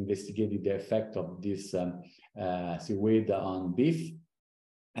that investigated the effect of this seaweed on beef.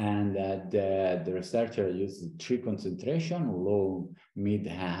 And the researcher used three concentration: low, mid,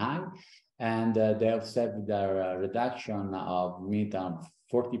 and high. And they observed a reduction of meat of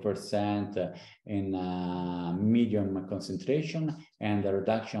 40% in medium concentration, and a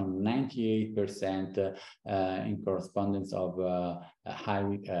reduction 98% in correspondence of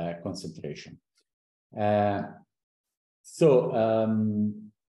high concentration.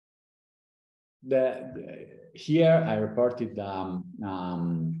 Here I reported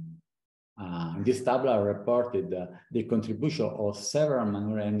in this table, I reported the contribution of several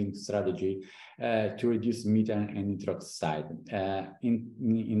manure handling strategies to reduce methane and nitrous oxide.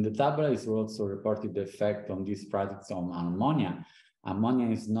 In the table is also reported the effect on these products on ammonia.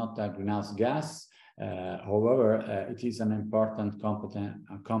 Ammonia is not a greenhouse gas. However, it is an important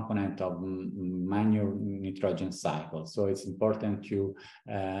component of manure nitrogen cycle. So it's important to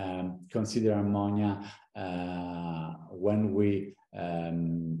consider ammonia when we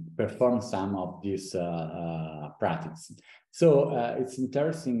perform some of these practices. So it's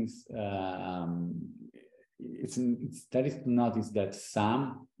interesting. It's interesting to notice that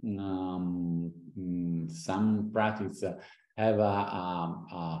some practices have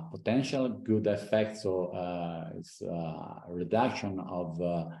a potential good effect. So it's a reduction of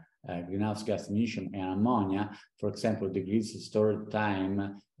greenhouse gas emission and ammonia. For example, decrease storage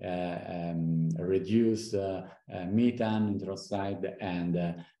time, reduce methane, nitrous oxide,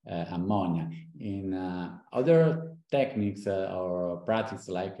 and ammonia. In other techniques or practices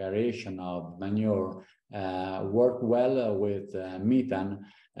like aeration of manure work well with methane,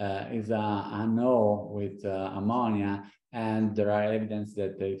 is a no with ammonia, and there are evidence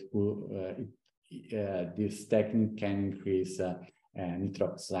that this technique can increase nitrous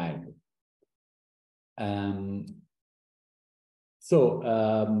oxide.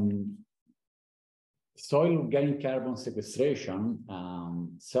 Soil organic carbon sequestration,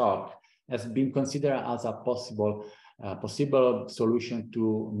 SOC, has been considered as a possible solution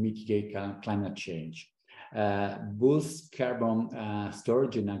to mitigate climate change. Boost carbon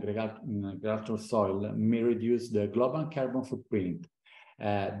storage in agricultural soil may reduce the global carbon footprint.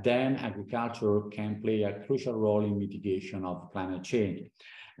 Then agriculture can play a crucial role in mitigation of climate change.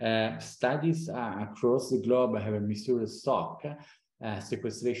 Studies across the globe have measured stock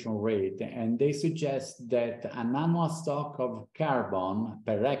sequestration rate, and they suggest that an annual stock of carbon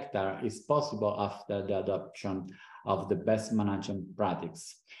per hectare is possible after the adoption of the best management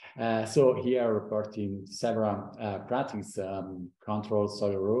practice. So here reporting several practices: control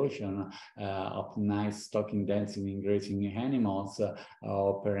soil erosion, optimize stocking density in grazing animals,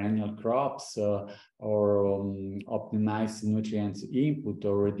 or perennial crops, or optimize nutrients input,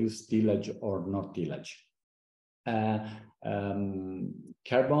 or reduce tillage or no tillage.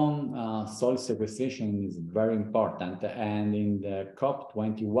 Carbon soil sequestration is very important, and in the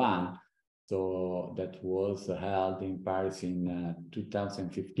COP21, so that was held in Paris in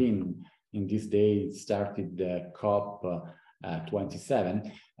 2015, in this day it started the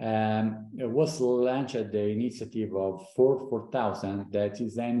COP27, it was launched the initiative of 4000 that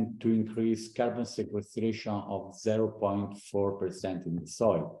is aimed to increase carbon sequestration of 0.4% in the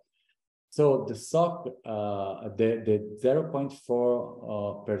soil. So the SOC, the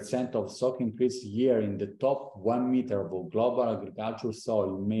 0.4% of SOC increase here in the top 1 meter of global agricultural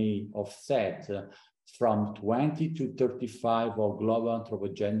soil may offset from 20 to 35 of global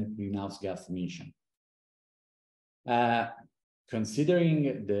anthropogenic greenhouse gas emission.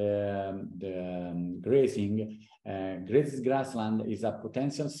 Considering the grazing, grazing grassland is a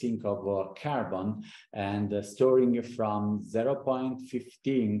potential sink of carbon, and storing from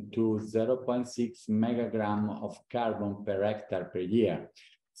 0.15 to 0.6 megagram of carbon per hectare per year.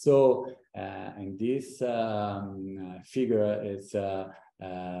 So, and this figure is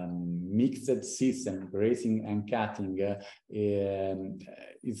mixed system, grazing and cutting,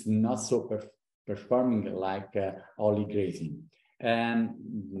 is not so performing like only grazing. And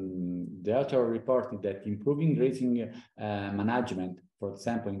the author reported that improving grazing management, for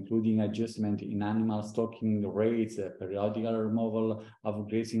example, including adjustment in animal stocking rates, periodical removal of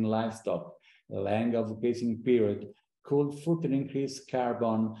grazing livestock, length of grazing period, could further increase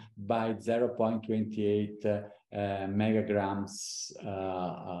carbon by 0.28 megagrams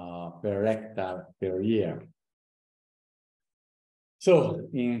per hectare per year. So,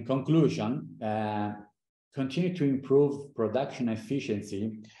 in conclusion, continue to improve production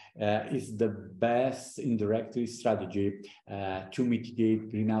efficiency is the best indirect strategy to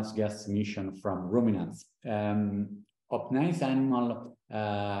mitigate greenhouse gas emission from ruminants. Optimize animal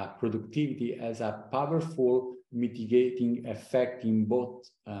productivity has a powerful mitigating effect in both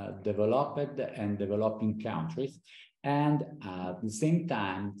developed and developing countries, and at the same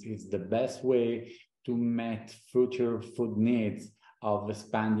time is the best way to meet future food needs of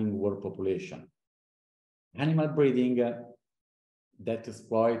expanding world population. Animal breeding that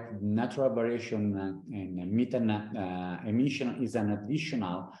exploit natural variation in methane emission is an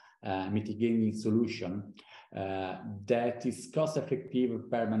additional mitigating solution that is cost-effective,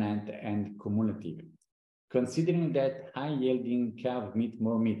 permanent, and cumulative. Considering that high-yielding cows emit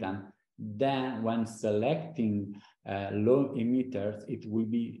more methane, then when selecting low emitters, it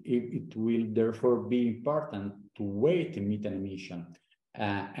will therefore be important to weight methane emission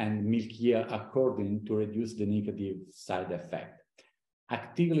and milk yield according to reduce the negative side effect.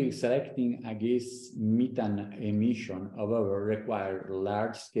 Actively selecting against methane emission, however, requires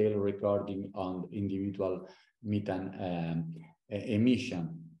large-scale recording on individual methane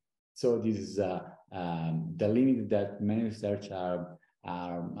emission. So this is the limit that many researchers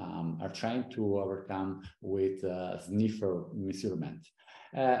are trying to overcome with sniffer measurement.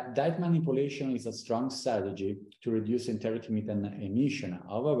 Diet manipulation is a strong strategy to reduce enteric methane emission.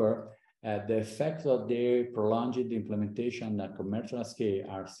 However, the effects of their prolonged implementation at commercial scale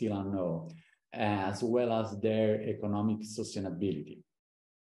are still unknown, as well as their economic sustainability.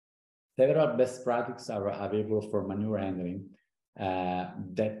 Several best practices are available for manure handling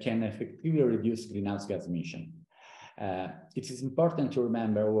that can effectively reduce greenhouse gas emission. It is important to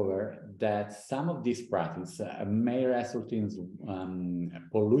remember, however, that some of these practices may result in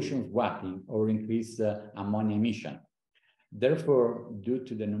pollution swapping or increase ammonia emission. Therefore, due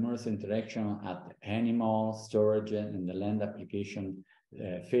to the numerous interactions at animal storage and the land application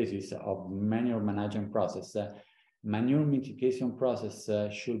phases of manure management process, manure mitigation process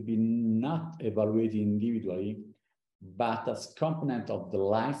should be not evaluated individually, but as component of the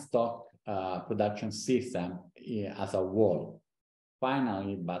livestock production system as a whole.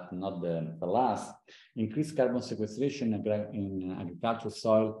 Finally, but not the last, increased carbon sequestration in agricultural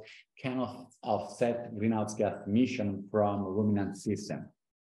soil cannot offset greenhouse gas emission from ruminant system.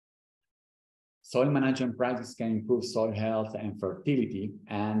 Soil management practices can improve soil health and fertility,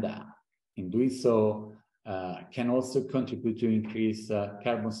 and in doing so, can also contribute to increase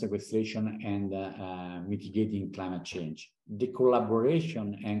carbon sequestration and mitigating climate change. The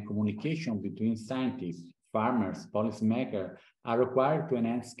collaboration and communication between scientists, farmers, policymakers are required to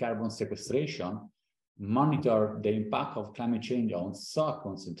enhance carbon sequestration, monitor the impact of climate change on soil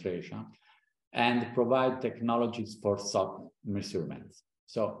concentration, and provide technologies for soil measurements.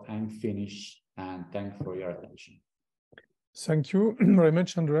 So I'm finished, and thanks for your attention. Thank you very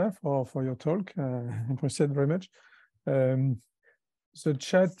much, Andrea, for your talk. Appreciate very much. The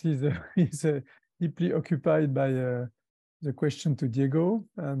chat is deeply occupied by the question to Diego,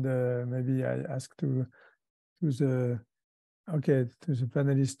 and maybe I ask to the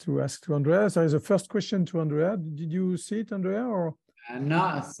panelists to ask to Andrea. So the first question to Andrea. Did you see it, Andrea, or?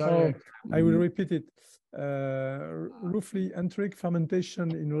 No, sorry. Oh, I will repeat it. Roughly, enteric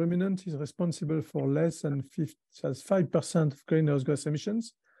fermentation in ruminant is responsible for less than 5% of greenhouse gas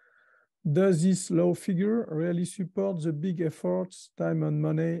emissions. Does this low figure really support the big efforts, time and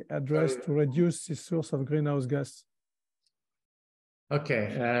money addressed to reduce this source of greenhouse gas?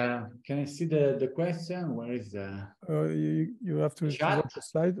 Okay, can I see the question? Where is the? You have to watch the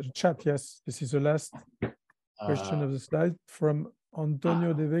slide. The chat, yes. This is the last question of the slide from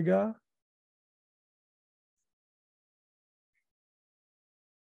Antonio de Vega.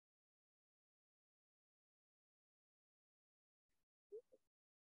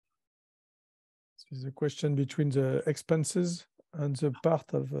 This is a question between the expenses and the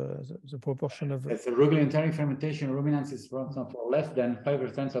part of the proportion of. It's a regular enteric fermentation. Ruminants is responsible for less than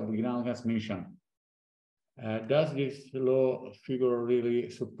 5% of the greenhouse gas emission. Does this low figure really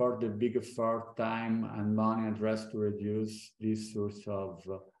support the big effort, time, and money addressed to reduce this source of?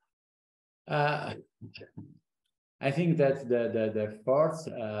 I think that the efforts,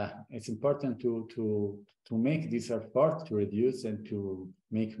 it's important to make this effort to reduce and to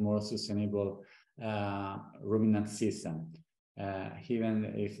make more sustainable ruminant system, even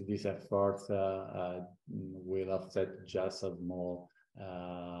if this effort will offset just a small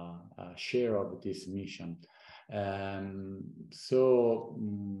share of this emission. So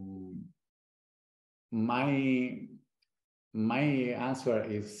my answer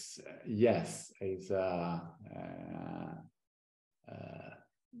is yes.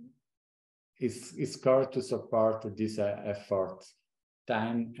 It's core to support this effort,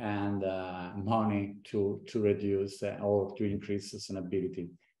 time and money to reduce or to increase sustainability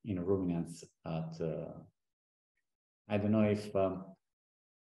in ruminants. I don't know if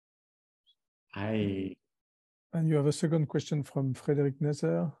And you have a second question from Frederick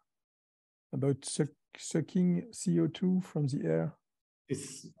Nasser about sucking CO2 from the air.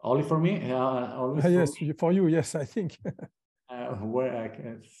 It's only for me? Yes, for you, yes, I think.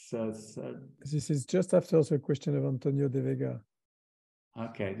 This is just after the question of Antonio de Vega.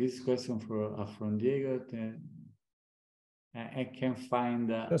 Okay, this question from Diego. I can find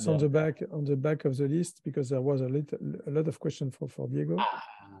just on the back of the list, because there was a lot of questions for Diego.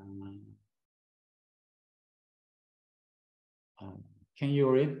 Can you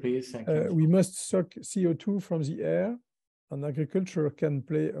read, please? We must suck CO2 from the air, and agriculture can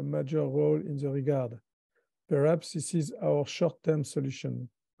play a major role in the regard. Perhaps this is our short-term solution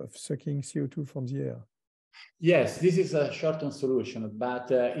of sucking CO2 from the air. Yes, this is a short-term solution, but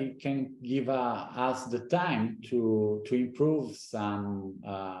it can give us the time to improve some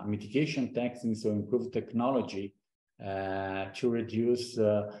mitigation techniques or improve technology to reduce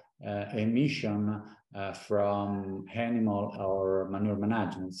emission from animal or manure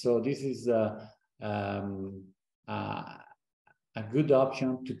management. So this is a good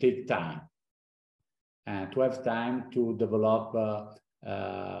option to take time and to have time to develop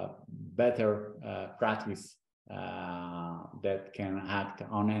better practice that can act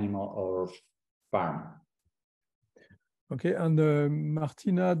on animal or farm. Okay, and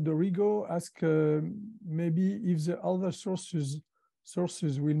Martina Dorigo asked maybe if the other sources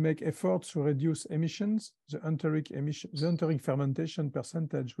will make efforts to reduce emissions, the enteric fermentation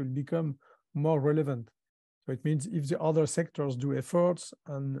percentage will become more relevant. So it means if the other sectors do efforts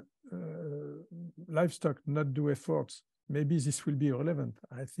and livestock not do efforts, maybe this will be relevant,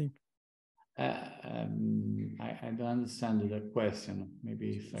 I think. I don't understand the question.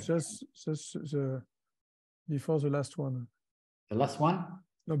 Maybe if just before the last one. The last one?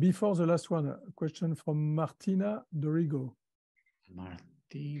 No, before the last one. A question from Martina Dorigo.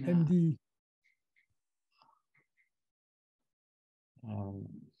 Martina. MD.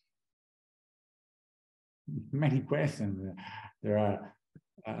 Many questions. There are.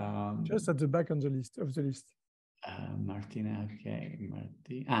 Just at the back of the list. Martina, okay.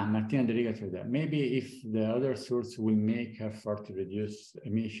 Martina Dorigo said that maybe if the other source will make effort to reduce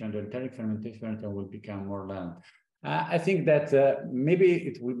emission, the enteric fermentation will become more relevant. I think that maybe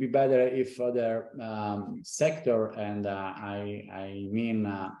it would be better if other sector, and I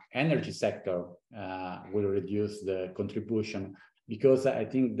mean energy sector, will reduce the contribution, because I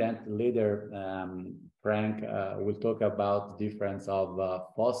think that later Frank will talk about the difference of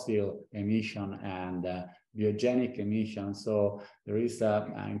fossil emission and biogenic emission. So there is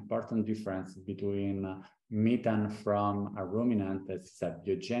an important difference between methane from a ruminant that's a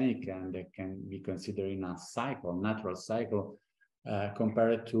biogenic and that can be considered in a cycle, natural cycle,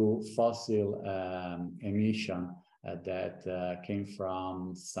 compared to fossil emission that came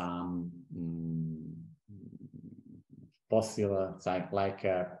from some fossil like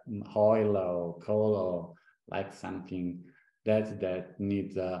oil or coal, or like something that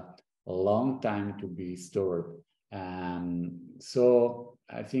needs a long time to be stored. So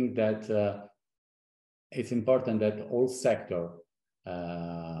I think that it's important that all sector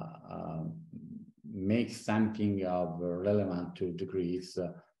makes something of relevant to decrease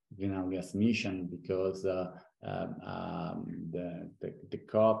greenhouse gas emission, because the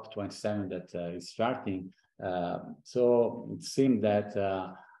COP27 that is starting. So it seems that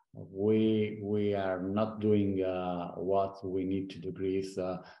we are not doing what we need to decrease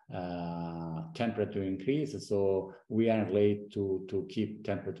temperature increase. So we are late to keep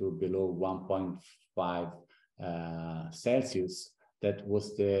temperature below 1.5 Celsius. That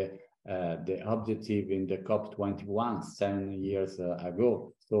was the objective in the COP21 7 years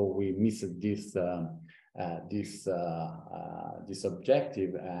ago. So we missed this this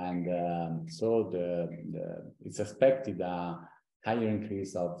objective, and so it's expected a higher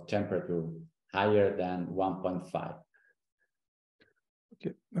increase of temperature, higher than 1.5.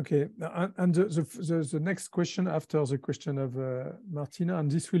 Okay. And the next question after the question of Martina, and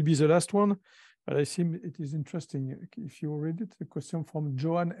this will be the last one, but I think it is interesting. If you read it, the question from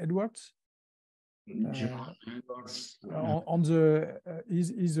Joan Edwards. On the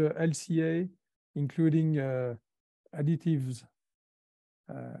is the LCA including additives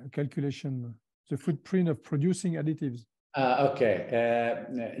calculation, the footprint of producing additives?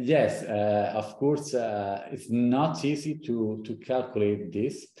 Yes, of course, it's not easy to calculate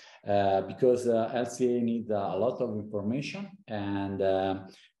this because LCA needs a lot of information, and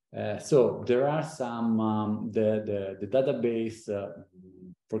so there are some the database.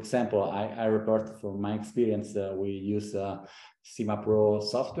 For example, I report from my experience. We use CIMA Pro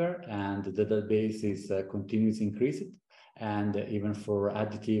software, and the database is continuously increasing. And even for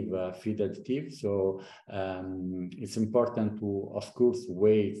additive, feed additive. So it's important to, of course,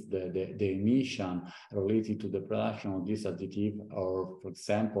 weigh the emission related to the production of this additive, or, for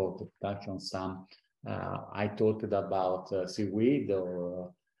example, the production of some, I talked about seaweed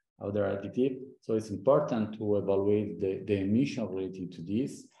or other additive. So it's important to evaluate the emission related to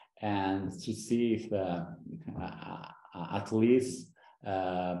this, and to see if at least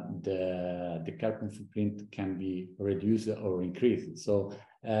the carbon footprint can be reduced or increased. So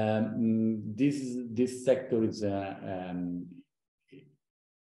this sector is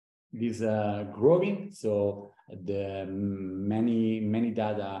growing. So the many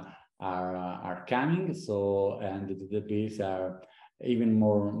data are coming. So, and the database are even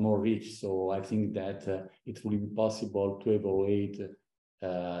more rich. So I think that it will be possible to evaluate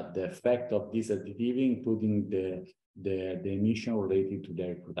the effect of this additive, including the emission related to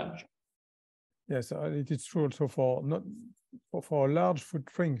their production. Yes, it is true also for a large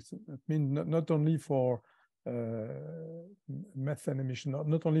footprint. It means not only for methane emission,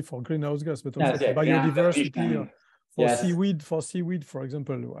 not only for greenhouse gas, but also for biodiversity. For seaweed, for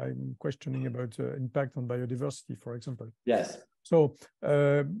example, I'm questioning about the impact on biodiversity, for example. Yes. So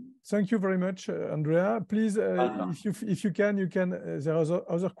thank you very much, Andrea. Please, if you can, there are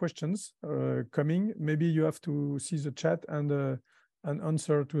other questions coming. Maybe you have to see the chat and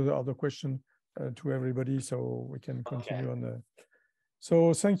answer to the other question to everybody, so we can continue on.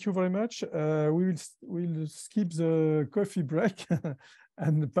 So thank you very much. We'll skip the coffee break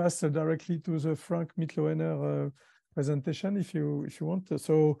and pass directly to the Frank Mitloehner presentation if you want.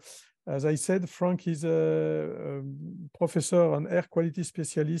 So, as I said, Frank is a professor and air quality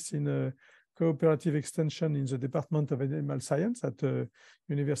specialist in cooperative extension in the Department of Animal Science at the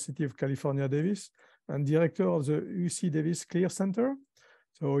University of California, Davies, and director of the UC Davis Clear Center.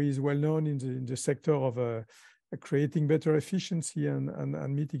 So he's well known in the sector of creating better efficiency and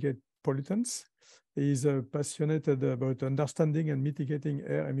mitigate pollutants. He's passionate about understanding and mitigating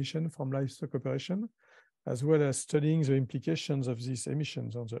air emission from livestock operation, as well as studying the implications of these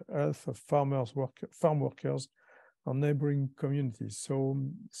emissions on the health of farm workers and neighboring communities. So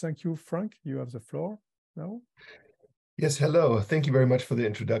thank you, Frank. You have the floor now. Yes, hello. Thank you very much for the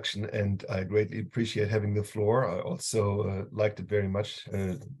introduction, and I greatly appreciate having the floor. I also liked it very much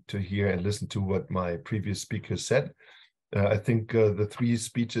to hear and listen to what my previous speakers said. I think the three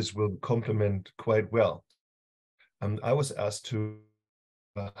speeches will complement quite well. I was asked to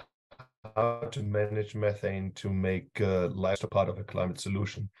how to manage methane to make life a part of a climate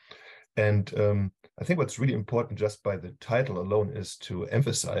solution. And I think what's really important just by the title alone is to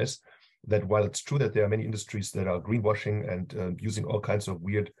emphasize that while it's true that there are many industries that are greenwashing and using all kinds of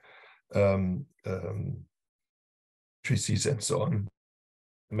weird treatises and so on,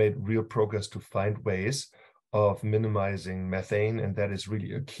 made real progress to find ways of minimizing methane, and that is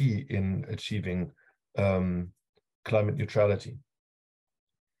really a key in achieving climate neutrality.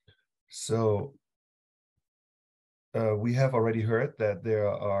 So we have already heard that there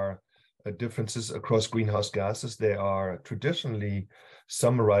are differences across greenhouse gases. They are traditionally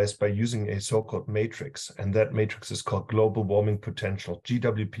summarized by using a so-called matrix, and that matrix is called global warming potential,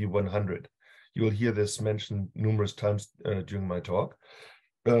 GWP 100. You will hear this mentioned numerous times during my talk.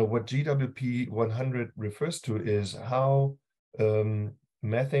 What GWP 100 refers to is how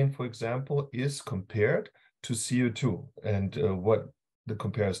methane, for example, is compared to CO2. And what the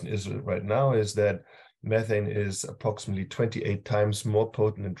comparison is right now is that methane is approximately 28 times more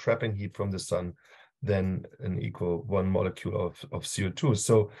potent in trapping heat from the sun than an equal one molecule of CO2.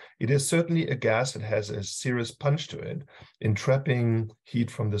 So it is certainly a gas that has a serious punch to it in trapping heat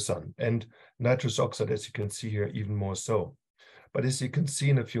from the sun. And nitrous oxide, as you can see here, even more so. But as you can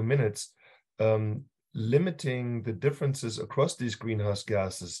see in a few minutes, limiting the differences across these greenhouse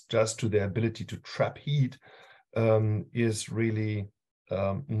gases just to their ability to trap heat is really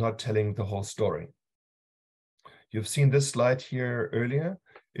not telling the whole story. You've seen this slide here earlier.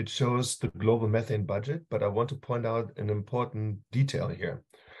 It shows the global methane budget, but I want to point out an important detail here.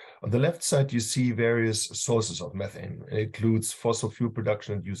 On the left side, you see various sources of methane. It includes fossil fuel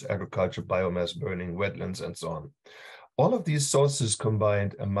production and use, agriculture, biomass burning, wetlands, and so on. All of these sources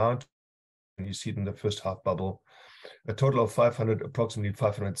combined amount, and you see it in the first half bubble, a total of approximately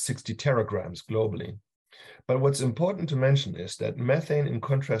 560 teragrams globally. But what's important to mention is that methane, in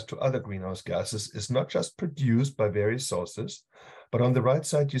contrast to other greenhouse gases, is not just produced by various sources, but on the right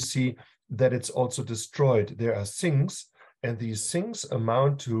side, you see that it's also destroyed. There are sinks, and these sinks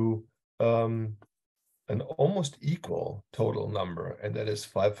amount to an almost equal total number, and that is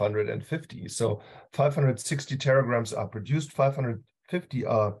 550. So 560 teragrams are produced, 550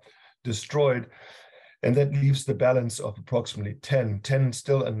 are destroyed, and that leaves the balance of approximately 10. 10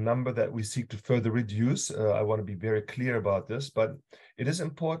 still a number that we seek to further reduce. I want to be very clear about this, but it is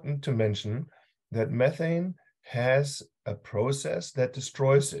important to mention that methane has a process that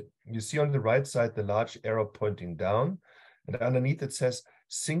destroys it. You see on the right side the large arrow pointing down, and underneath it says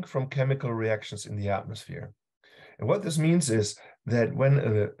sink from chemical reactions in the atmosphere. And what this means is that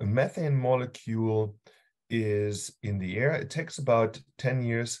when a methane molecule is in the air, it takes about 10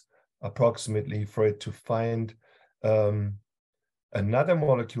 years approximately for it to find another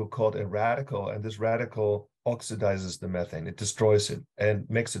molecule called a radical, and this radical oxidizes the methane. It destroys it and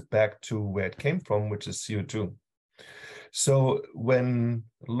makes it back to where it came from, which is CO2. So when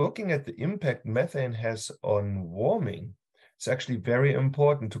looking at the impact methane has on warming, it's actually very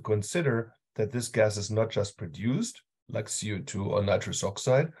important to consider that this gas is not just produced like CO2 or nitrous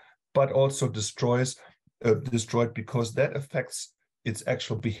oxide, but also destroyed because that affects its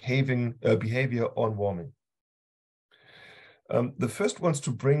actual behavior on warming. The first ones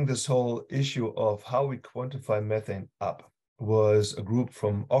to bring this whole issue of how we quantify methane up was a group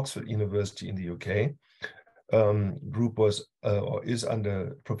from Oxford University in the UK. Group was or is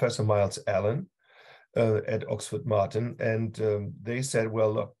under Professor Miles Allen at Oxford Martin, and they said,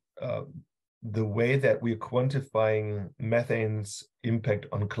 well, look, the way that we're quantifying methane's impact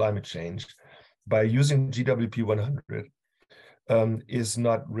on climate change by using GWP 100 is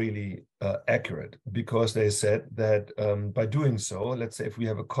not really accurate, because they said that by doing so, let's say if we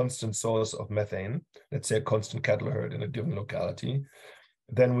have a constant source of methane, let's say a constant cattle herd in a given locality,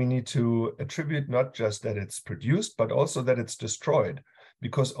 then we need to attribute not just that it's produced, but also that it's destroyed,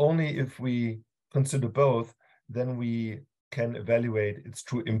 because only if we consider both, then we can evaluate its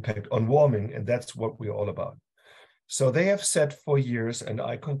true impact on warming, and that's what we're all about. So they have said for years, and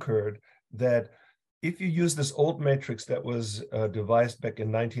I concurred, that if you use this old matrix that was devised back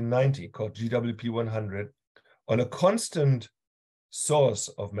in 1990 called GWP 100 on a constant source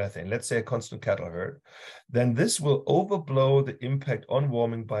of methane, let's say a constant cattle herd, then this will overblow the impact on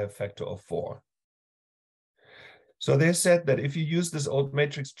warming by a factor of 4. So they said that if you use this old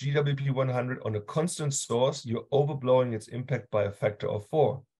matrix GWP 100 on a constant source, you're overblowing its impact by a factor of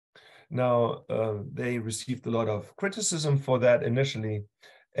 4. Now, they received a lot of criticism for that initially,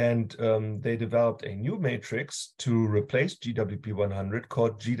 and they developed a new matrix to replace GWP 100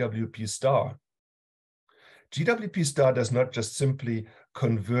 called GWP star. GWP star does not just simply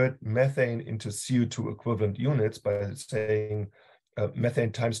convert methane into CO2 equivalent units by saying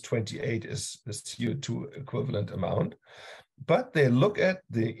methane times 28 is the CO2 equivalent amount, but they look at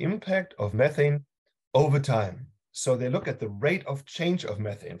the impact of methane over time. So they look at the rate of change of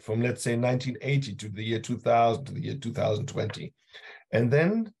methane from, let's say, 1980 to the year 2000 to the year 2020. And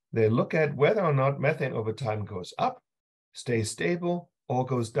then they look at whether or not methane over time goes up, stays stable, or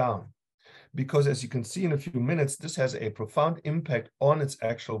goes down. Because as you can see in a few minutes, this has a profound impact on its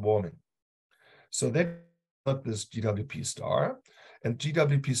actual warming. So they developed this GWP star, and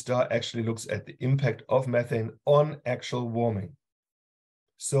GWP star actually looks at the impact of methane on actual warming.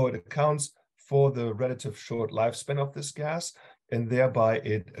 So it accounts for the relative short lifespan of this gas, and thereby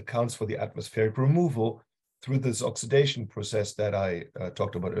it accounts for the atmospheric removal through this oxidation process that I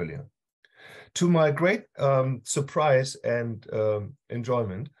talked about earlier. To my great surprise and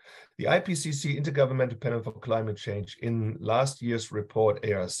enjoyment, the IPCC Intergovernmental Panel for Climate Change in last year's report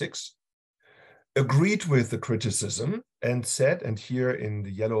AR6 agreed with the criticism and said, and here in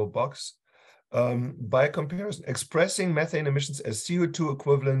the yellow box, by comparison, expressing methane emissions as CO2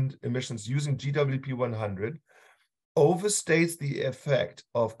 equivalent emissions using GWP 100 overstates the effect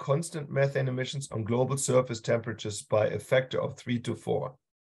of constant methane emissions on global surface temperatures by a factor of 3 to 4.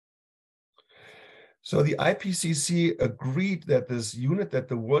 So the IPCC agreed that this unit that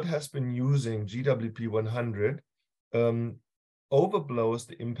the world has been using, GWP 100, overblows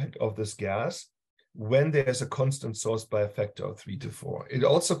the impact of this gas when there's a constant source by a factor of 3 to 4. It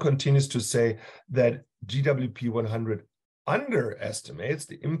also continues to say that GWP 100 underestimates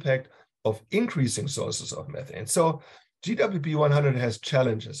the impact of increasing sources of methane. So GWP 100 has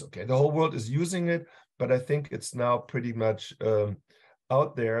challenges, okay? The whole world is using it, but I think it's now pretty much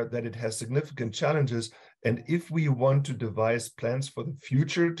out there that it has significant challenges. And if we want to devise plans for the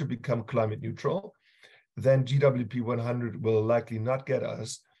future to become climate neutral, then GWP 100 will likely not get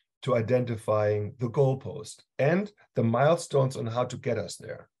us to identifying the goalpost and the milestones on how to get us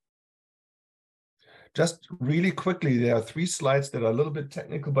there. Just really quickly, there are 3 slides that are a little bit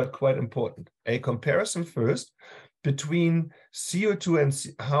technical, but quite important. A comparison first between CO2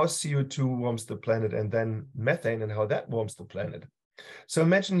 and how CO2 warms the planet, and then methane and how that warms the planet. So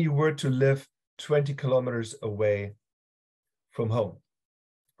imagine you were to live 20 kilometers away from home.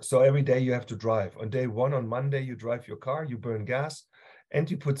 So every day you have to drive. On day 1, on Monday, you drive your car, you burn gas, and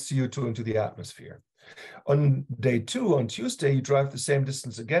you put CO2 into the atmosphere. On day 2, on Tuesday, you drive the same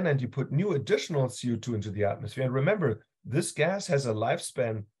distance again, and you put new additional CO2 into the atmosphere. And remember, this gas has a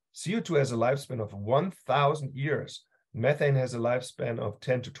lifespan, CO2 has a lifespan of 1,000 years. Methane has a lifespan of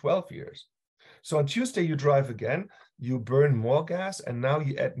 10 to 12 years. So on Tuesday, you drive again, you burn more gas, and now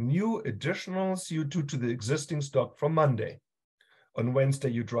you add new additional CO2 to the existing stock from Monday. On Wednesday,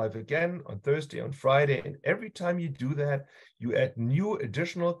 you drive again, on Thursday, on Friday, and every time you do that, you add new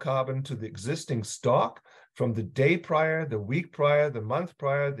additional carbon to the existing stock from the day prior, the week prior, the month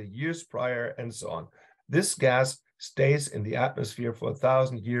prior, the years prior, and so on. This gas stays in the atmosphere for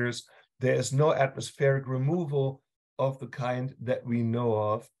 1,000 years. There is no atmospheric removal of the kind that we know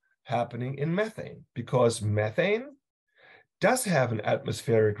of happening in methane, because methane does have an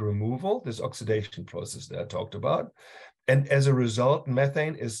atmospheric removal, this oxidation process that I talked about. And as a result,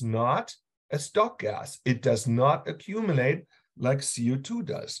 methane is not a stock gas. It does not accumulate like CO2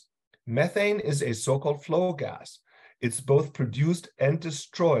 does. Methane is a so-called flow gas. It's both produced and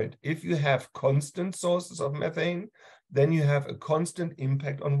destroyed. If you have constant sources of methane, then you have a constant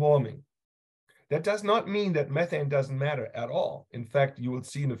impact on warming. That does not mean that methane doesn't matter at all. In fact, you will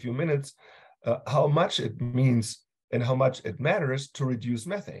see in a few minutes how much it means and how much it matters to reduce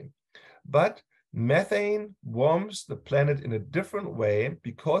methane. But methane warms the planet in a different way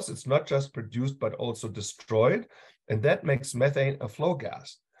because it's not just produced, but also destroyed. And that makes methane a flow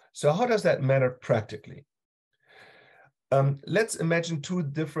gas. So how does that matter practically? Let's imagine 2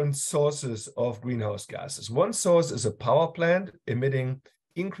 different sources of greenhouse gases. One source is a power plant emitting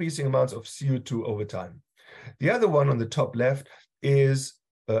increasing amounts of CO2 over time. The other one on the top left is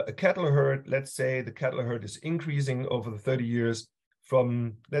a cattle herd. Let's say the cattle herd is increasing over the 30 years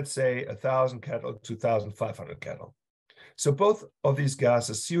from, let's say, 1,000 cattle to 1,500 cattle. So both of these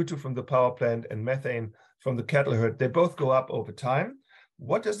gases, CO2 from the power plant and methane from the cattle herd, they both go up over time.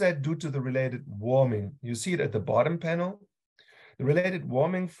 What does that do to the related warming? You see it at the bottom panel. The related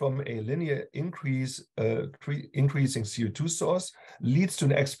warming from a linear increasing CO2 source leads to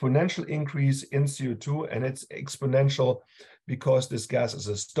an exponential increase in CO2, and it's exponential because this gas is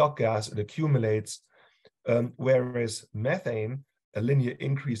a stock gas, it accumulates, whereas methane, a linear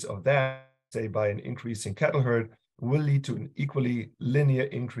increase of that, say by an increasing cattle herd, will lead to an equally linear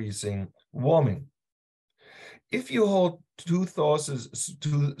increasing warming. If you hold two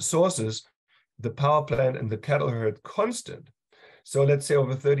sources, the power plant and the cattle herd, constant, so let's say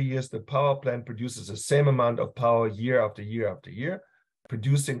over 30 years, the power plant produces the same amount of power year after year after year,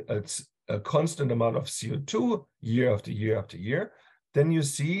 producing a constant amount of CO2 year after year after year, then you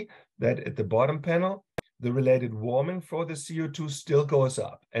see that at the bottom panel, the related warming for the CO2 still goes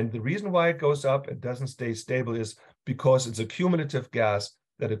up. And the reason why it goes up and doesn't stay stable is because it's a cumulative gas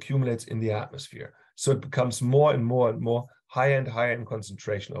that accumulates in the atmosphere. So it becomes more and more and more higher and higher in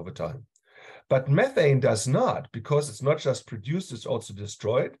concentration over time. But methane does not, because it's not just produced, it's also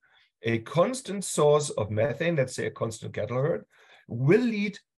destroyed. A constant source of methane, let's say a constant cattle herd, will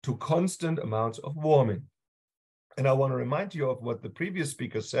lead to constant amounts of warming. And I want to remind you of what the previous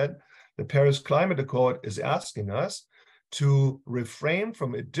speaker said. The Paris Climate Accord is asking us to refrain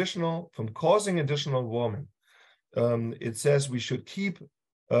from causing additional warming. It says we should keep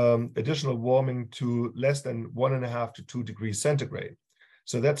additional warming to less than 1.5 to 2 degrees centigrade.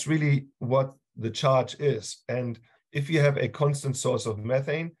 So that's really what the charge is. And if you have a constant source of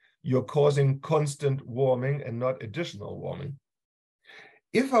methane, you're causing constant warming and not additional warming.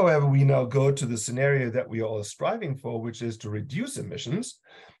 If, however, we now go to the scenario that we are all striving for, which is to reduce emissions,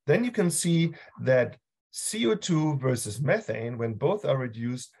 then you can see that CO2 versus methane, when both are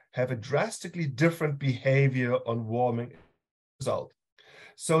reduced, have a drastically different behavior on warming result.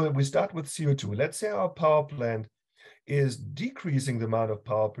 So we start with CO2. Let's say our power plant is decreasing the amount of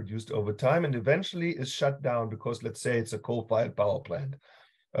power produced over time and eventually is shut down because, let's say, it's a coal-fired power plant.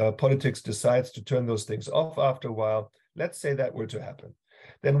 Politics decides to turn those things off after a while. Let's say that were to happen.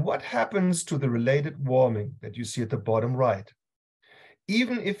 Then what happens to the related warming that you see at the bottom right?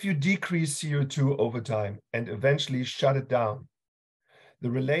 Even if you decrease CO2 over time and eventually shut it down, the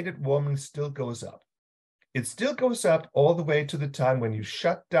related warming still goes up. It still goes up all the way to the time when you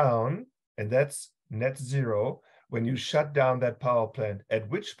shut down, and that's net zero, when you shut down that power plant, at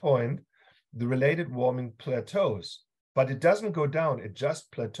which point the related warming plateaus. But it doesn't go down, it just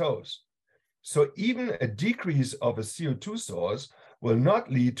plateaus. So even a decrease of a CO2 source will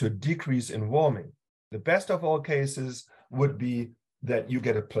not lead to a decrease in warming. The best of all cases would be that you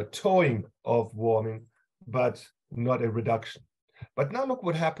get a plateauing of warming, but not a reduction. But now look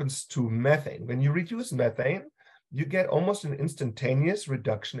what happens to methane. When you reduce methane, you get almost an instantaneous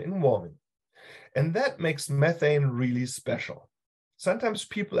reduction in warming. And that makes methane really special. Sometimes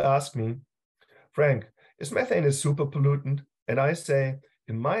people ask me, Frank, is methane a super pollutant? And I say,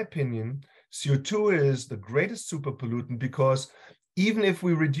 in my opinion, CO2 is the greatest super pollutant because even if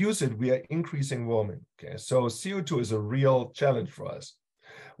we reduce it, we are increasing warming. Okay, so CO2 is a real challenge for us.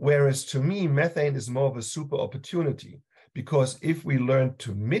 Whereas to me, methane is more of a super opportunity because if we learn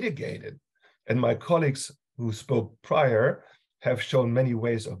to mitigate it, and my colleagues who spoke prior have shown many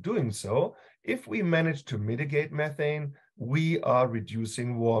ways of doing so, if we manage to mitigate methane, we are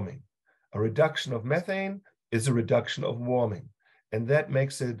reducing warming. A reduction of methane is a reduction of warming, and that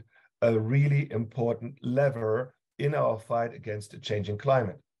makes it a really important lever in our fight against a changing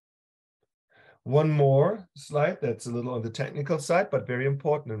climate. One more slide that's a little on the technical side, but very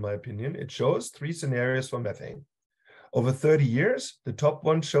important in my opinion. It shows 3 scenarios for methane. Over 30 years, the top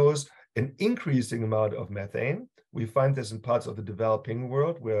one shows an increasing amount of methane. We find this in parts of the developing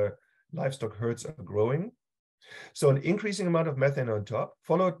world where livestock herds are growing. So an increasing amount of methane on top,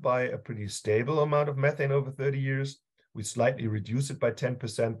 followed by a pretty stable amount of methane over 30 years. We slightly reduce it by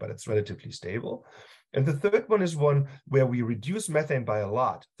 10%, but it's relatively stable. And the third one is one where we reduce methane by a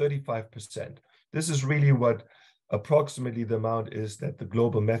lot, 35%. This is really what approximately the amount is that the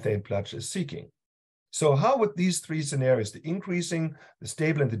global methane pledge is seeking. So how would these 3 scenarios, the increasing, the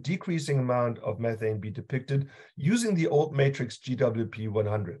stable, and the decreasing amount of methane be depicted using the old matrix GWP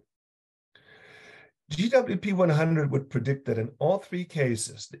 100? GWP 100 would predict that in all 3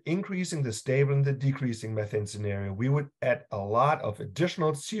 cases, the increasing, the stable, and the decreasing methane scenario, we would add a lot of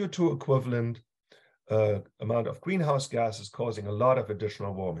additional CO2 equivalent amount of greenhouse gases, causing a lot of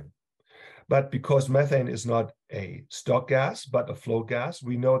additional warming. But because methane is not a stock gas, but a flow gas,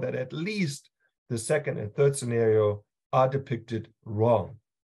 we know that at least the second and third scenario are depicted wrong,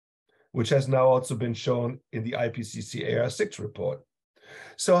 which has now also been shown in the IPCC AR6 report.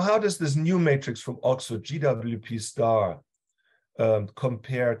 So how does this new matrix from Oxford, GWP star,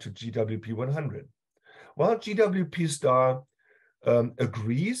 compare to GWP 100? Well, GWP star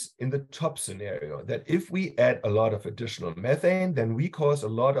agrees in the top scenario that if we add a lot of additional methane, then we cause a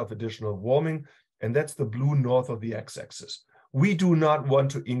lot of additional warming, and that's the blue north of the x-axis. We do not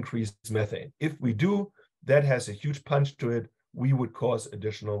want to increase methane. If we do, that has a huge punch to it. We would cause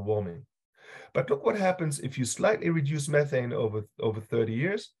additional warming. But look what happens if you slightly reduce methane over 30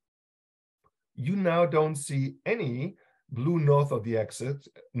 years. You now don't see any blue north of the x-axis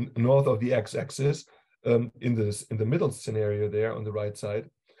in the middle scenario there on the right side,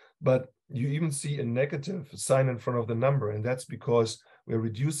 but you even see a negative sign in front of the number, and that's because we're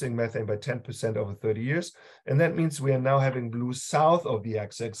reducing methane by 10% over 30 years, and that means we are now having blue south of the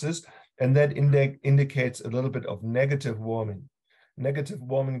x-axis, and that indicates a little bit of negative warming. Negative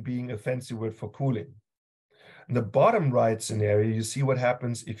warming being a fancy word for cooling. In the bottom right scenario, you see what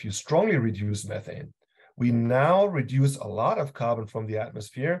happens if you strongly reduce methane. We now reduce a lot of carbon from the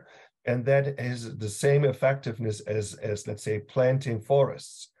atmosphere, and that has the same effectiveness as let's say, planting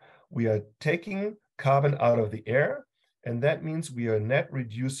forests. We are taking carbon out of the air, and that means we are net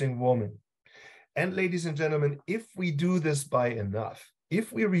reducing warming. And ladies and gentlemen, if we do this by enough,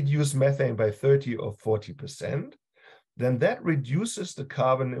 if we reduce methane by 30 or 40%, then that reduces the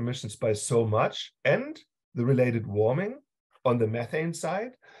carbon emissions by so much and the related warming on the methane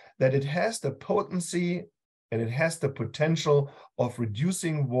side that it has the potency and it has the potential of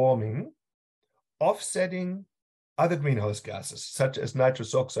reducing warming, offsetting other greenhouse gases, such as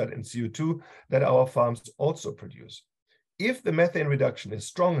nitrous oxide and CO2 that our farms also produce. If the methane reduction is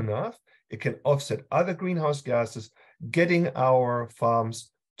strong enough, it can offset other greenhouse gases, getting our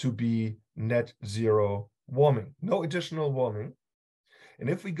farms to be net zero warming, no additional warming. And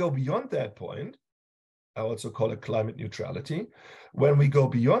if we go beyond that point, I also call it climate neutrality, when we go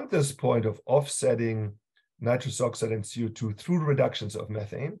beyond this point of offsetting nitrous oxide and CO2 through reductions of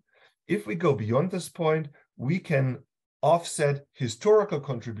methane, if we go beyond this point, we can offset historical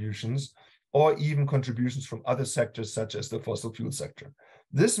contributions or even contributions from other sectors such as the fossil fuel sector.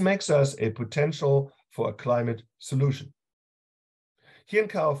 This makes us a potential for a climate solution. Here in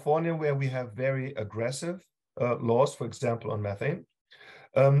California, where we have very aggressive laws, for example, on methane,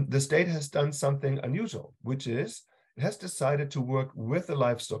 the state has done something unusual, which is it has decided to work with the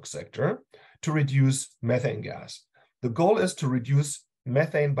livestock sector to reduce methane gas. The goal is to reduce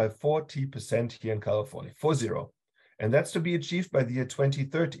methane by 40% here in California, 40, and that's to be achieved by the year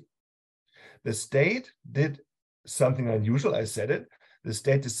 2030. The state did something unusual, I said it. The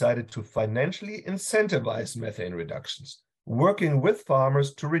state decided to financially incentivize methane reductions, working with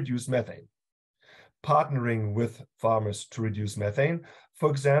farmers to reduce methane, partnering with farmers to reduce methane, for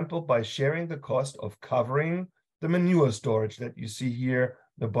example, by sharing the cost of covering the manure storage that you see here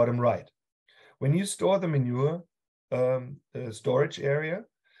in the bottom right. When you store the manure storage area,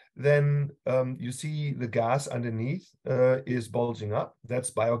 then you see the gas underneath is bulging up.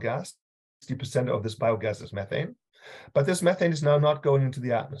 That's biogas. 60% of this biogas is methane. But this methane is now not going into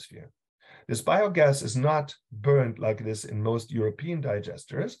the atmosphere. This biogas is not burned like it is in most European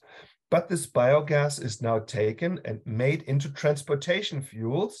digesters, but this biogas is now taken and made into transportation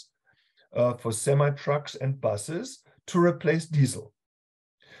fuels for semi-trucks and buses to replace diesel.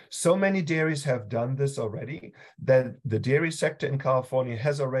 So many dairies have done this already that the dairy sector in California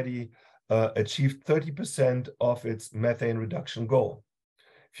has already achieved 30% of its methane reduction goal.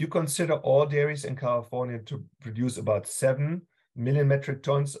 If you consider all dairies in California to produce about 7 million metric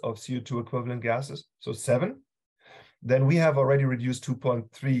tons of CO2 equivalent gases, so 7, then we have already reduced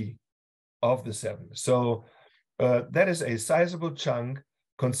 2.3 of the 7. So that is a sizable chunk,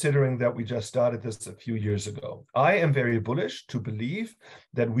 considering that we just started this a few years ago. I am very bullish to believe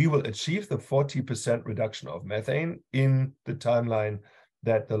that we will achieve the 40% reduction of methane in the timeline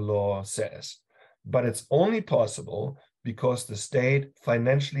that the law says. But it's only possible because the state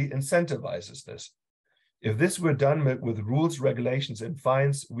financially incentivizes this. If this were done with rules, regulations, and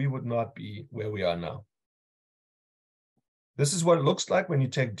fines, we would not be where we are now. This is what it looks like when you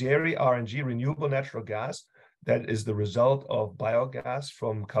take dairy, RNG, renewable natural gas, that is the result of biogas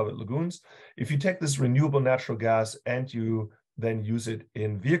from covered lagoons. If you take this renewable natural gas and you then use it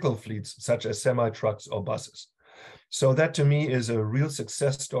in vehicle fleets, such as semi-trucks or buses. So that to me is a real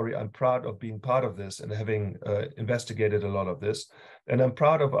success story. I'm proud of being part of this and having investigated a lot of this. And I'm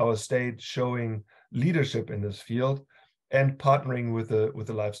proud of our state showing leadership in this field and partnering with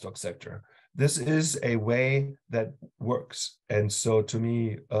the livestock sector. This is a way that works. And so to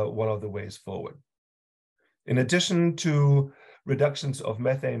me, one of the ways forward. In addition to reductions of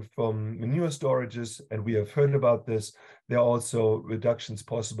methane from manure storages, and we have heard about this, there are also reductions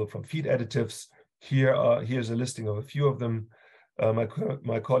possible from feed additives. Here's a listing of a few of them.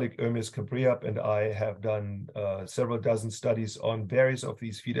 My colleague Ermis Cabriap and I have done several dozen studies on various of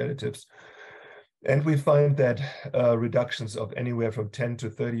these feed additives. And we find that reductions of anywhere from 10 to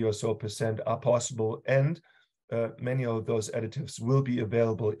 30 or so % are possible. And many of those additives will be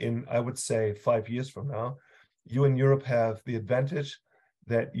available in, I would say, 5 years from now. You in Europe have the advantage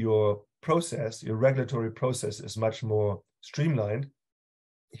that your process, your regulatory process is much more streamlined.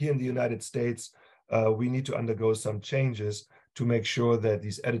 Here in the United States, we need to undergo some changes to make sure that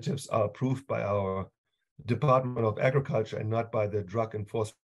these additives are approved by our Department of Agriculture and not by the Drug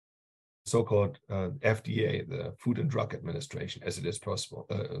Enforcement, so-called FDA, the Food and Drug Administration, as it is possible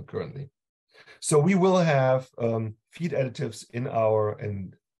currently. So we will have feed additives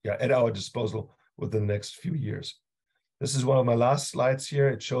at our disposal within the next few years. This is one of my last slides here.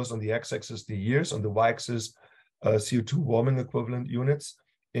 It shows on the x-axis the years, on the y-axis CO2 warming equivalent units.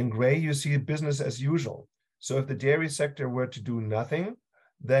 In gray, you see business as usual. So if the dairy sector were to do nothing,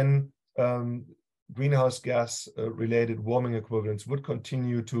 then greenhouse gas related warming equivalents would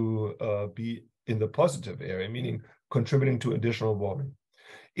continue to be in the positive area, meaning contributing to additional warming.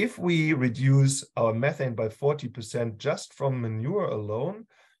 If we reduce our methane by 40% just from manure alone,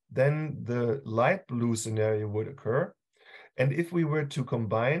 then the light blue scenario would occur. And if we were to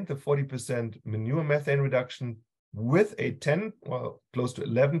combine the 40% manure methane reduction with a 10, well, close to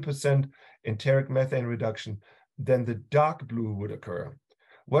 11% enteric methane reduction, then the dark blue would occur.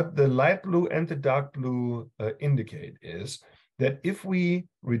 What the light blue and the dark blue indicate is that if we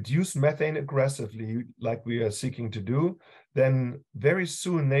reduce methane aggressively, like we are seeking to do, then very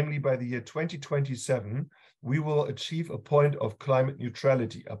soon, namely by the year 2027, we will achieve a point of climate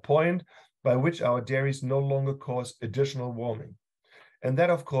neutrality, a point by which our dairies no longer cause additional warming. And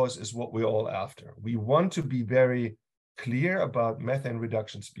that, of course, is what we're all after. We want to be very clear about methane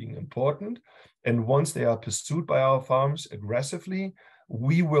reductions being important. And once they are pursued by our farms aggressively,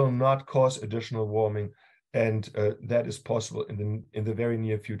 we will not cause additional warming. And that is possible in the very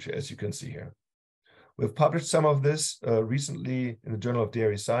near future, as you can see here. We've published some of this recently in the Journal of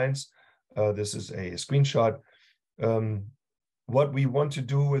Dairy Science. This is a screenshot. What we want to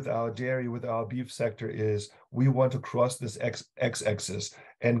do with our dairy, with our beef sector, is we want to cross this x-axis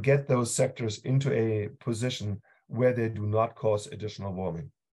and get those sectors into a position where they do not cause additional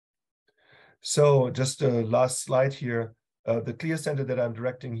warming. So just a last slide here. The CLEAR Center that I'm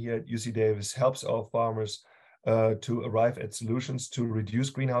directing here at UC Davis helps our farmers to arrive at solutions to reduce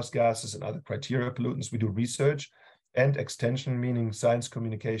greenhouse gases and other criteria pollutants. We do research and extension, meaning science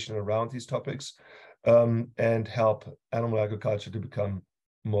communication around these topics, and help animal agriculture to become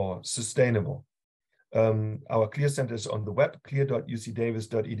more sustainable. Our CLEAR Center is on the web.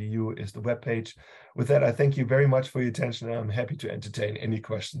 clear.ucdavis.edu is the web page. With that, I thank you very much for your attention, and I'm happy to entertain any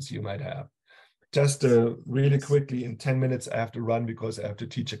questions you might have. Just really quickly, in 10 minutes, I have to run because I have to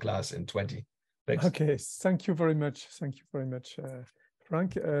teach a class in 20. Thanks. Okay, thank you very much. Thank you very much,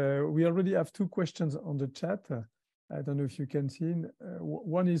 Frank. We already have 2 questions on the chat. I don't know if you can see.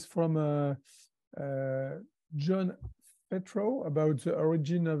 One is from John Petro about the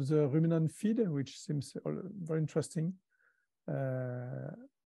origin of the ruminant feed, which seems very interesting. I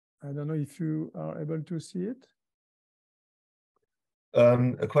don't know if you are able to see it.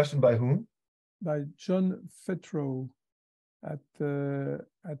 A question by whom? By John Fetro at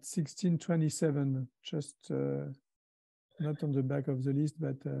 1627, just not on the back of the list,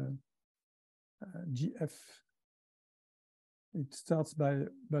 but GF. It starts by,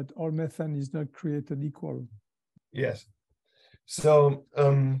 but all methane is not created equal. Yes. So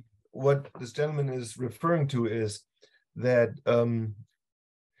what this gentleman is referring to is that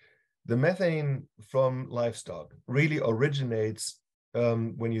the methane from livestock really originates,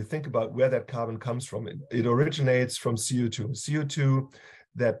 when you think about where that carbon comes from, it originates from CO2. CO2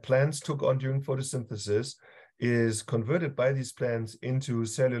 that plants took on during photosynthesis is converted by these plants into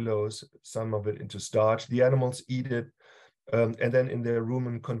cellulose, some of it into starch. The animals eat it, and then in their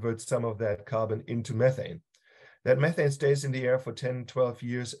rumen converts some of that carbon into methane. That methane stays in the air for 10, 12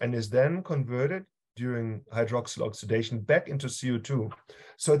 years and is then converted during hydroxyl oxidation back into CO2.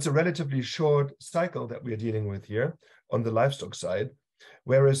 So it's a relatively short cycle that we're dealing with here on the livestock side.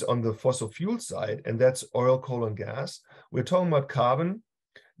 Whereas on the fossil fuel side, and that's oil, coal, and gas, we're talking about carbon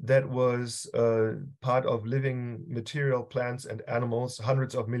that was part of living material, plants and animals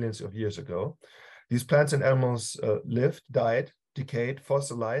hundreds of millions of years ago. These plants and animals lived, died, decayed,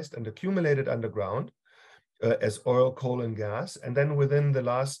 fossilized, and accumulated underground as oil, coal, and gas. And then within the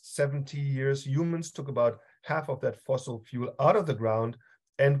last 70 years, humans took about half of that fossil fuel out of the ground,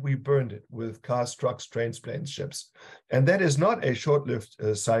 and we burned it with cars, trucks, trains, planes, ships. And that is not a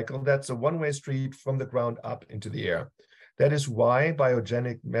short-lived cycle. That's a one-way street from the ground up into the air. That is why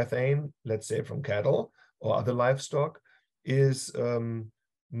biogenic methane, let's say from cattle or other livestock, is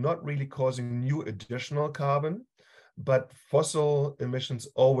not really causing new additional carbon, but fossil emissions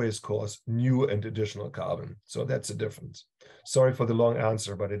always cause new and additional carbon. So that's a difference. Sorry for the long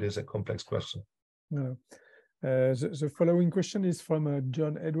answer, but it is a complex question. No. The following question is from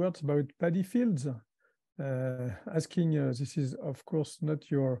John Edwards about paddy fields, asking, this is of course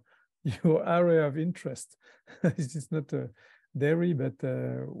not your area of interest. This is not a dairy, but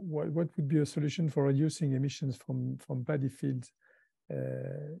what would be a solution for reducing emissions from paddy fields,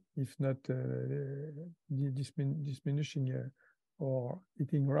 if not diminishing or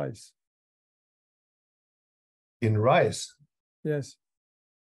eating rice? In rice? Yes.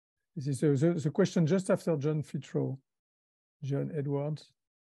 This is the question just after John Fitro, John Edwards.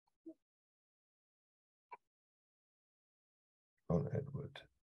 John Edward.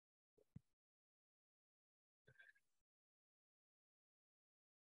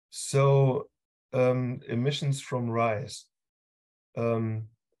 So emissions from rice. Well,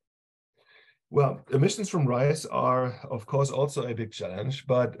 emissions from rice are, of course, also a big challenge,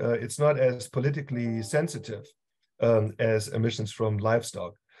 but it's not as politically sensitive as emissions from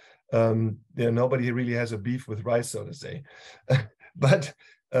livestock. Nobody really has a beef with rice, so to say. But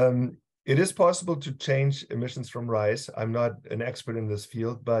it is possible to change emissions from rice. I'm not an expert in this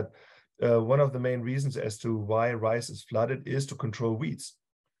field, but one of the main reasons as to why rice is flooded is to control weeds.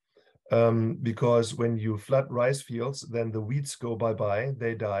 Because when you flood rice fields, then the weeds go bye-bye,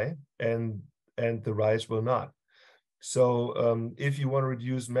 they die, and the rice will not. So if you want to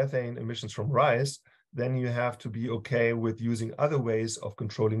reduce methane emissions from rice, then you have to be okay with using other ways of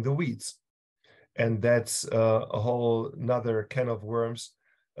controlling the weeds. And that's a whole nother can of worms,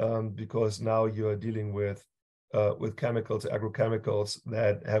 because now you're dealing with chemicals, agrochemicals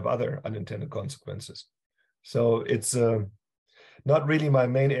that have other unintended consequences. So it's not really my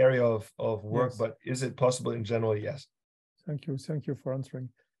main area of work, yes. But is it possible in general? Yes. Thank you for answering.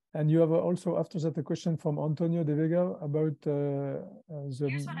 And you have also after that a question from Antonio De Vega about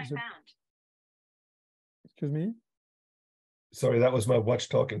Here's what I found. Excuse me? Sorry, that was my watch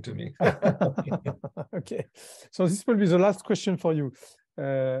talking to me. Okay, so this will be the last question for you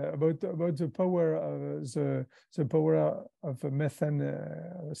about the power the power of methane,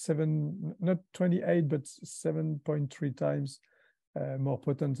 not 28 but 7.3 times more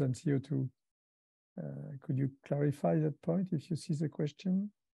potent than CO2. Could you clarify that point if you see the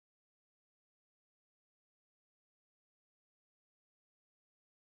question?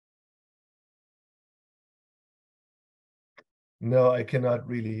 No, I cannot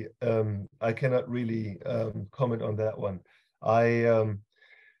really comment on that one. I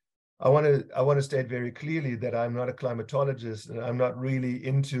want to state very clearly that I'm not a climatologist, and I'm not really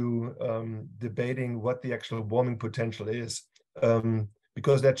into debating what the actual warming potential is,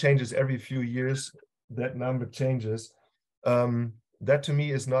 because that changes every few years. That number changes. That to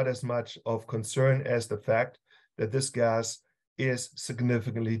me is not as much of concern as the fact that this gas is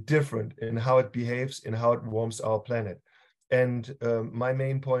significantly different in how it behaves and how it warms our planet. And my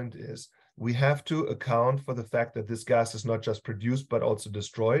main point is we have to account for the fact that this gas is not just produced, but also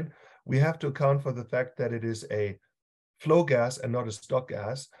destroyed. We have to account for the fact that it is a flow gas and not a stock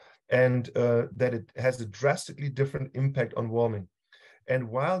gas, and that it has a drastically different impact on warming. And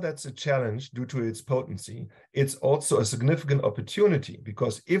while that's a challenge due to its potency, it's also a significant opportunity,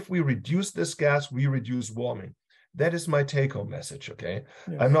 because if we reduce this gas, we reduce warming. That is my take-home message, okay?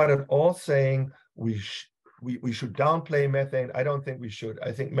 Yes. I'm not at all saying we should downplay methane. I don't think we should.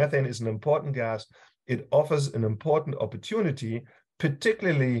 I think methane is an important gas. It offers an important opportunity,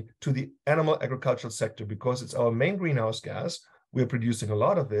 particularly to the animal agricultural sector, because it's our main greenhouse gas. We're producing a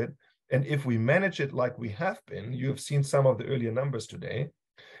lot of it. And if we manage it like we have been, you have seen some of the earlier numbers today.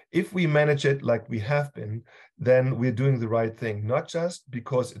 If we manage it like we have been, then we're doing the right thing, not just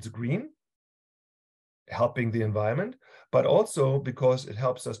because it's green, helping the environment, but also because it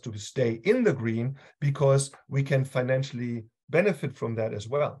helps us to stay in the green, because we can financially benefit from that as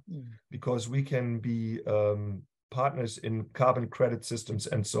well, because we can be partners in carbon credit systems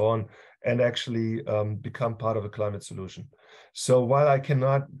and so on, and actually become part of a climate solution. So while I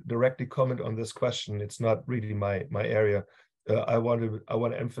cannot directly comment on this question, it's not really my area. I want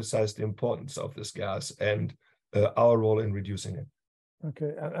to emphasize the importance of this gas and our role in reducing it.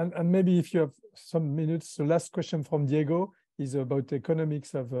 Okay, and maybe if you have some minutes, the last question from Diego is about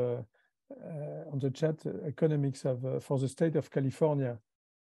economics of on the chat, economics of for the state of California.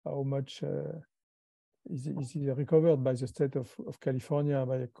 How much is it recovered by the state of California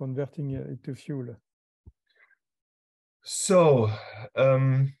by converting it to fuel? So,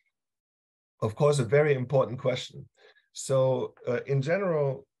 of course, a very important question. So in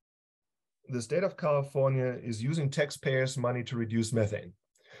general, the state of California is using taxpayers' money to reduce methane.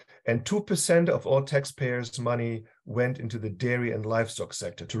 And 2% of all taxpayers' money went into the dairy and livestock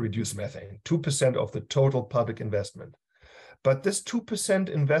sector to reduce methane, 2% of the total public investment. But this 2%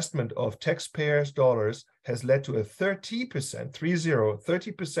 investment of taxpayers' dollars has led to a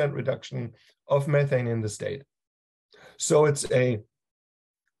 30% reduction of methane in the state. So it's a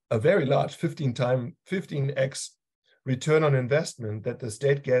very large 15x return on investment that the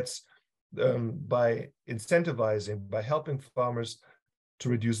state gets by incentivizing, by helping farmers to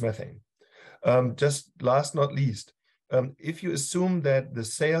reduce methane. Just last not least, if you assume that the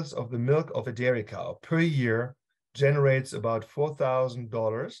sales of the milk of a dairy cow per year generates about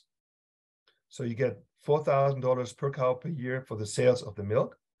 $4,000, so you get $4,000 per cow per year for the sales of the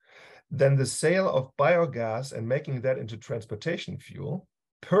milk, then the sale of biogas and making that into transportation fuel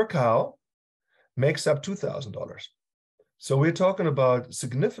per cow makes up $2,000. So we're talking about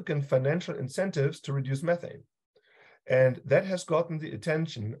significant financial incentives to reduce methane. And that has gotten the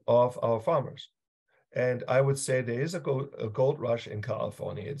attention of our farmers. And I would say there is a gold rush in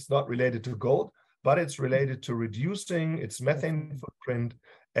California. It's not related to gold, but it's related to reducing its methane footprint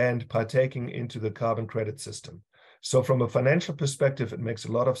and partaking into the carbon credit system. So from a financial perspective, it makes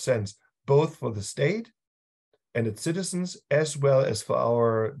a lot of sense, both for the state and its citizens, as well as for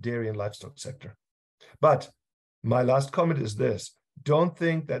our dairy and livestock sector. But my last comment is this: don't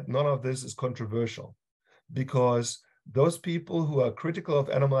think that none of this is controversial, because those people who are critical of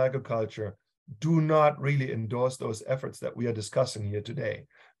animal agriculture do not really endorse those efforts that we are discussing here today.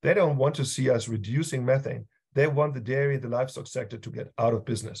 They don't want to see us reducing methane. They want the dairy, the livestock sector to get out of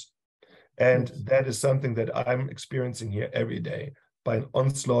business. And that is something that I'm experiencing here every day by an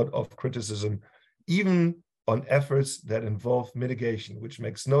onslaught of criticism, even on efforts that involve mitigation, which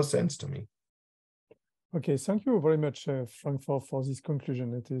makes no sense to me. Okay, thank you very much, Frank, for this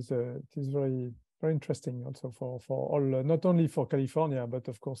conclusion. It is very interesting also for all, not only for California, but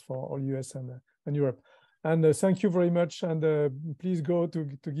of course for all US and Europe. And thank you very much. And please go to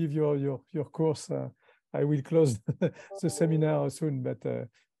give your course. I will close the seminar soon, but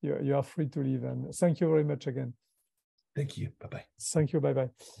you are free to leave. And thank you very much again. Thank you. Bye-bye. Thank you. Bye-bye.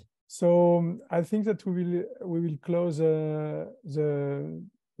 So I think that we will close the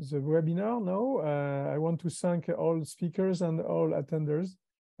webinar now. I want to thank all speakers and all attenders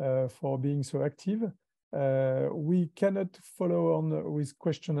for being so active. We cannot follow on with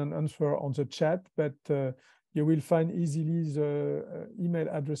question and answer on the chat, but you will find easily the email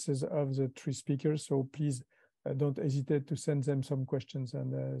addresses of the three speakers. So please don't hesitate to send them some questions,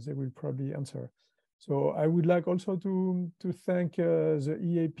 and they will probably answer. So I would like also to thank the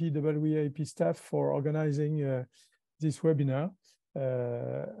EAAP WAAP staff for organizing this webinar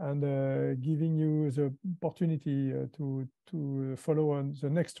and giving you the opportunity to follow on the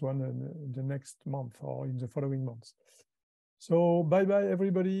next one in the next month or in the following months. So bye-bye,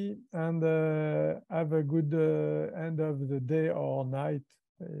 everybody, and have a good end of the day or night.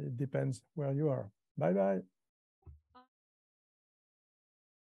 It depends where you are. Bye-bye.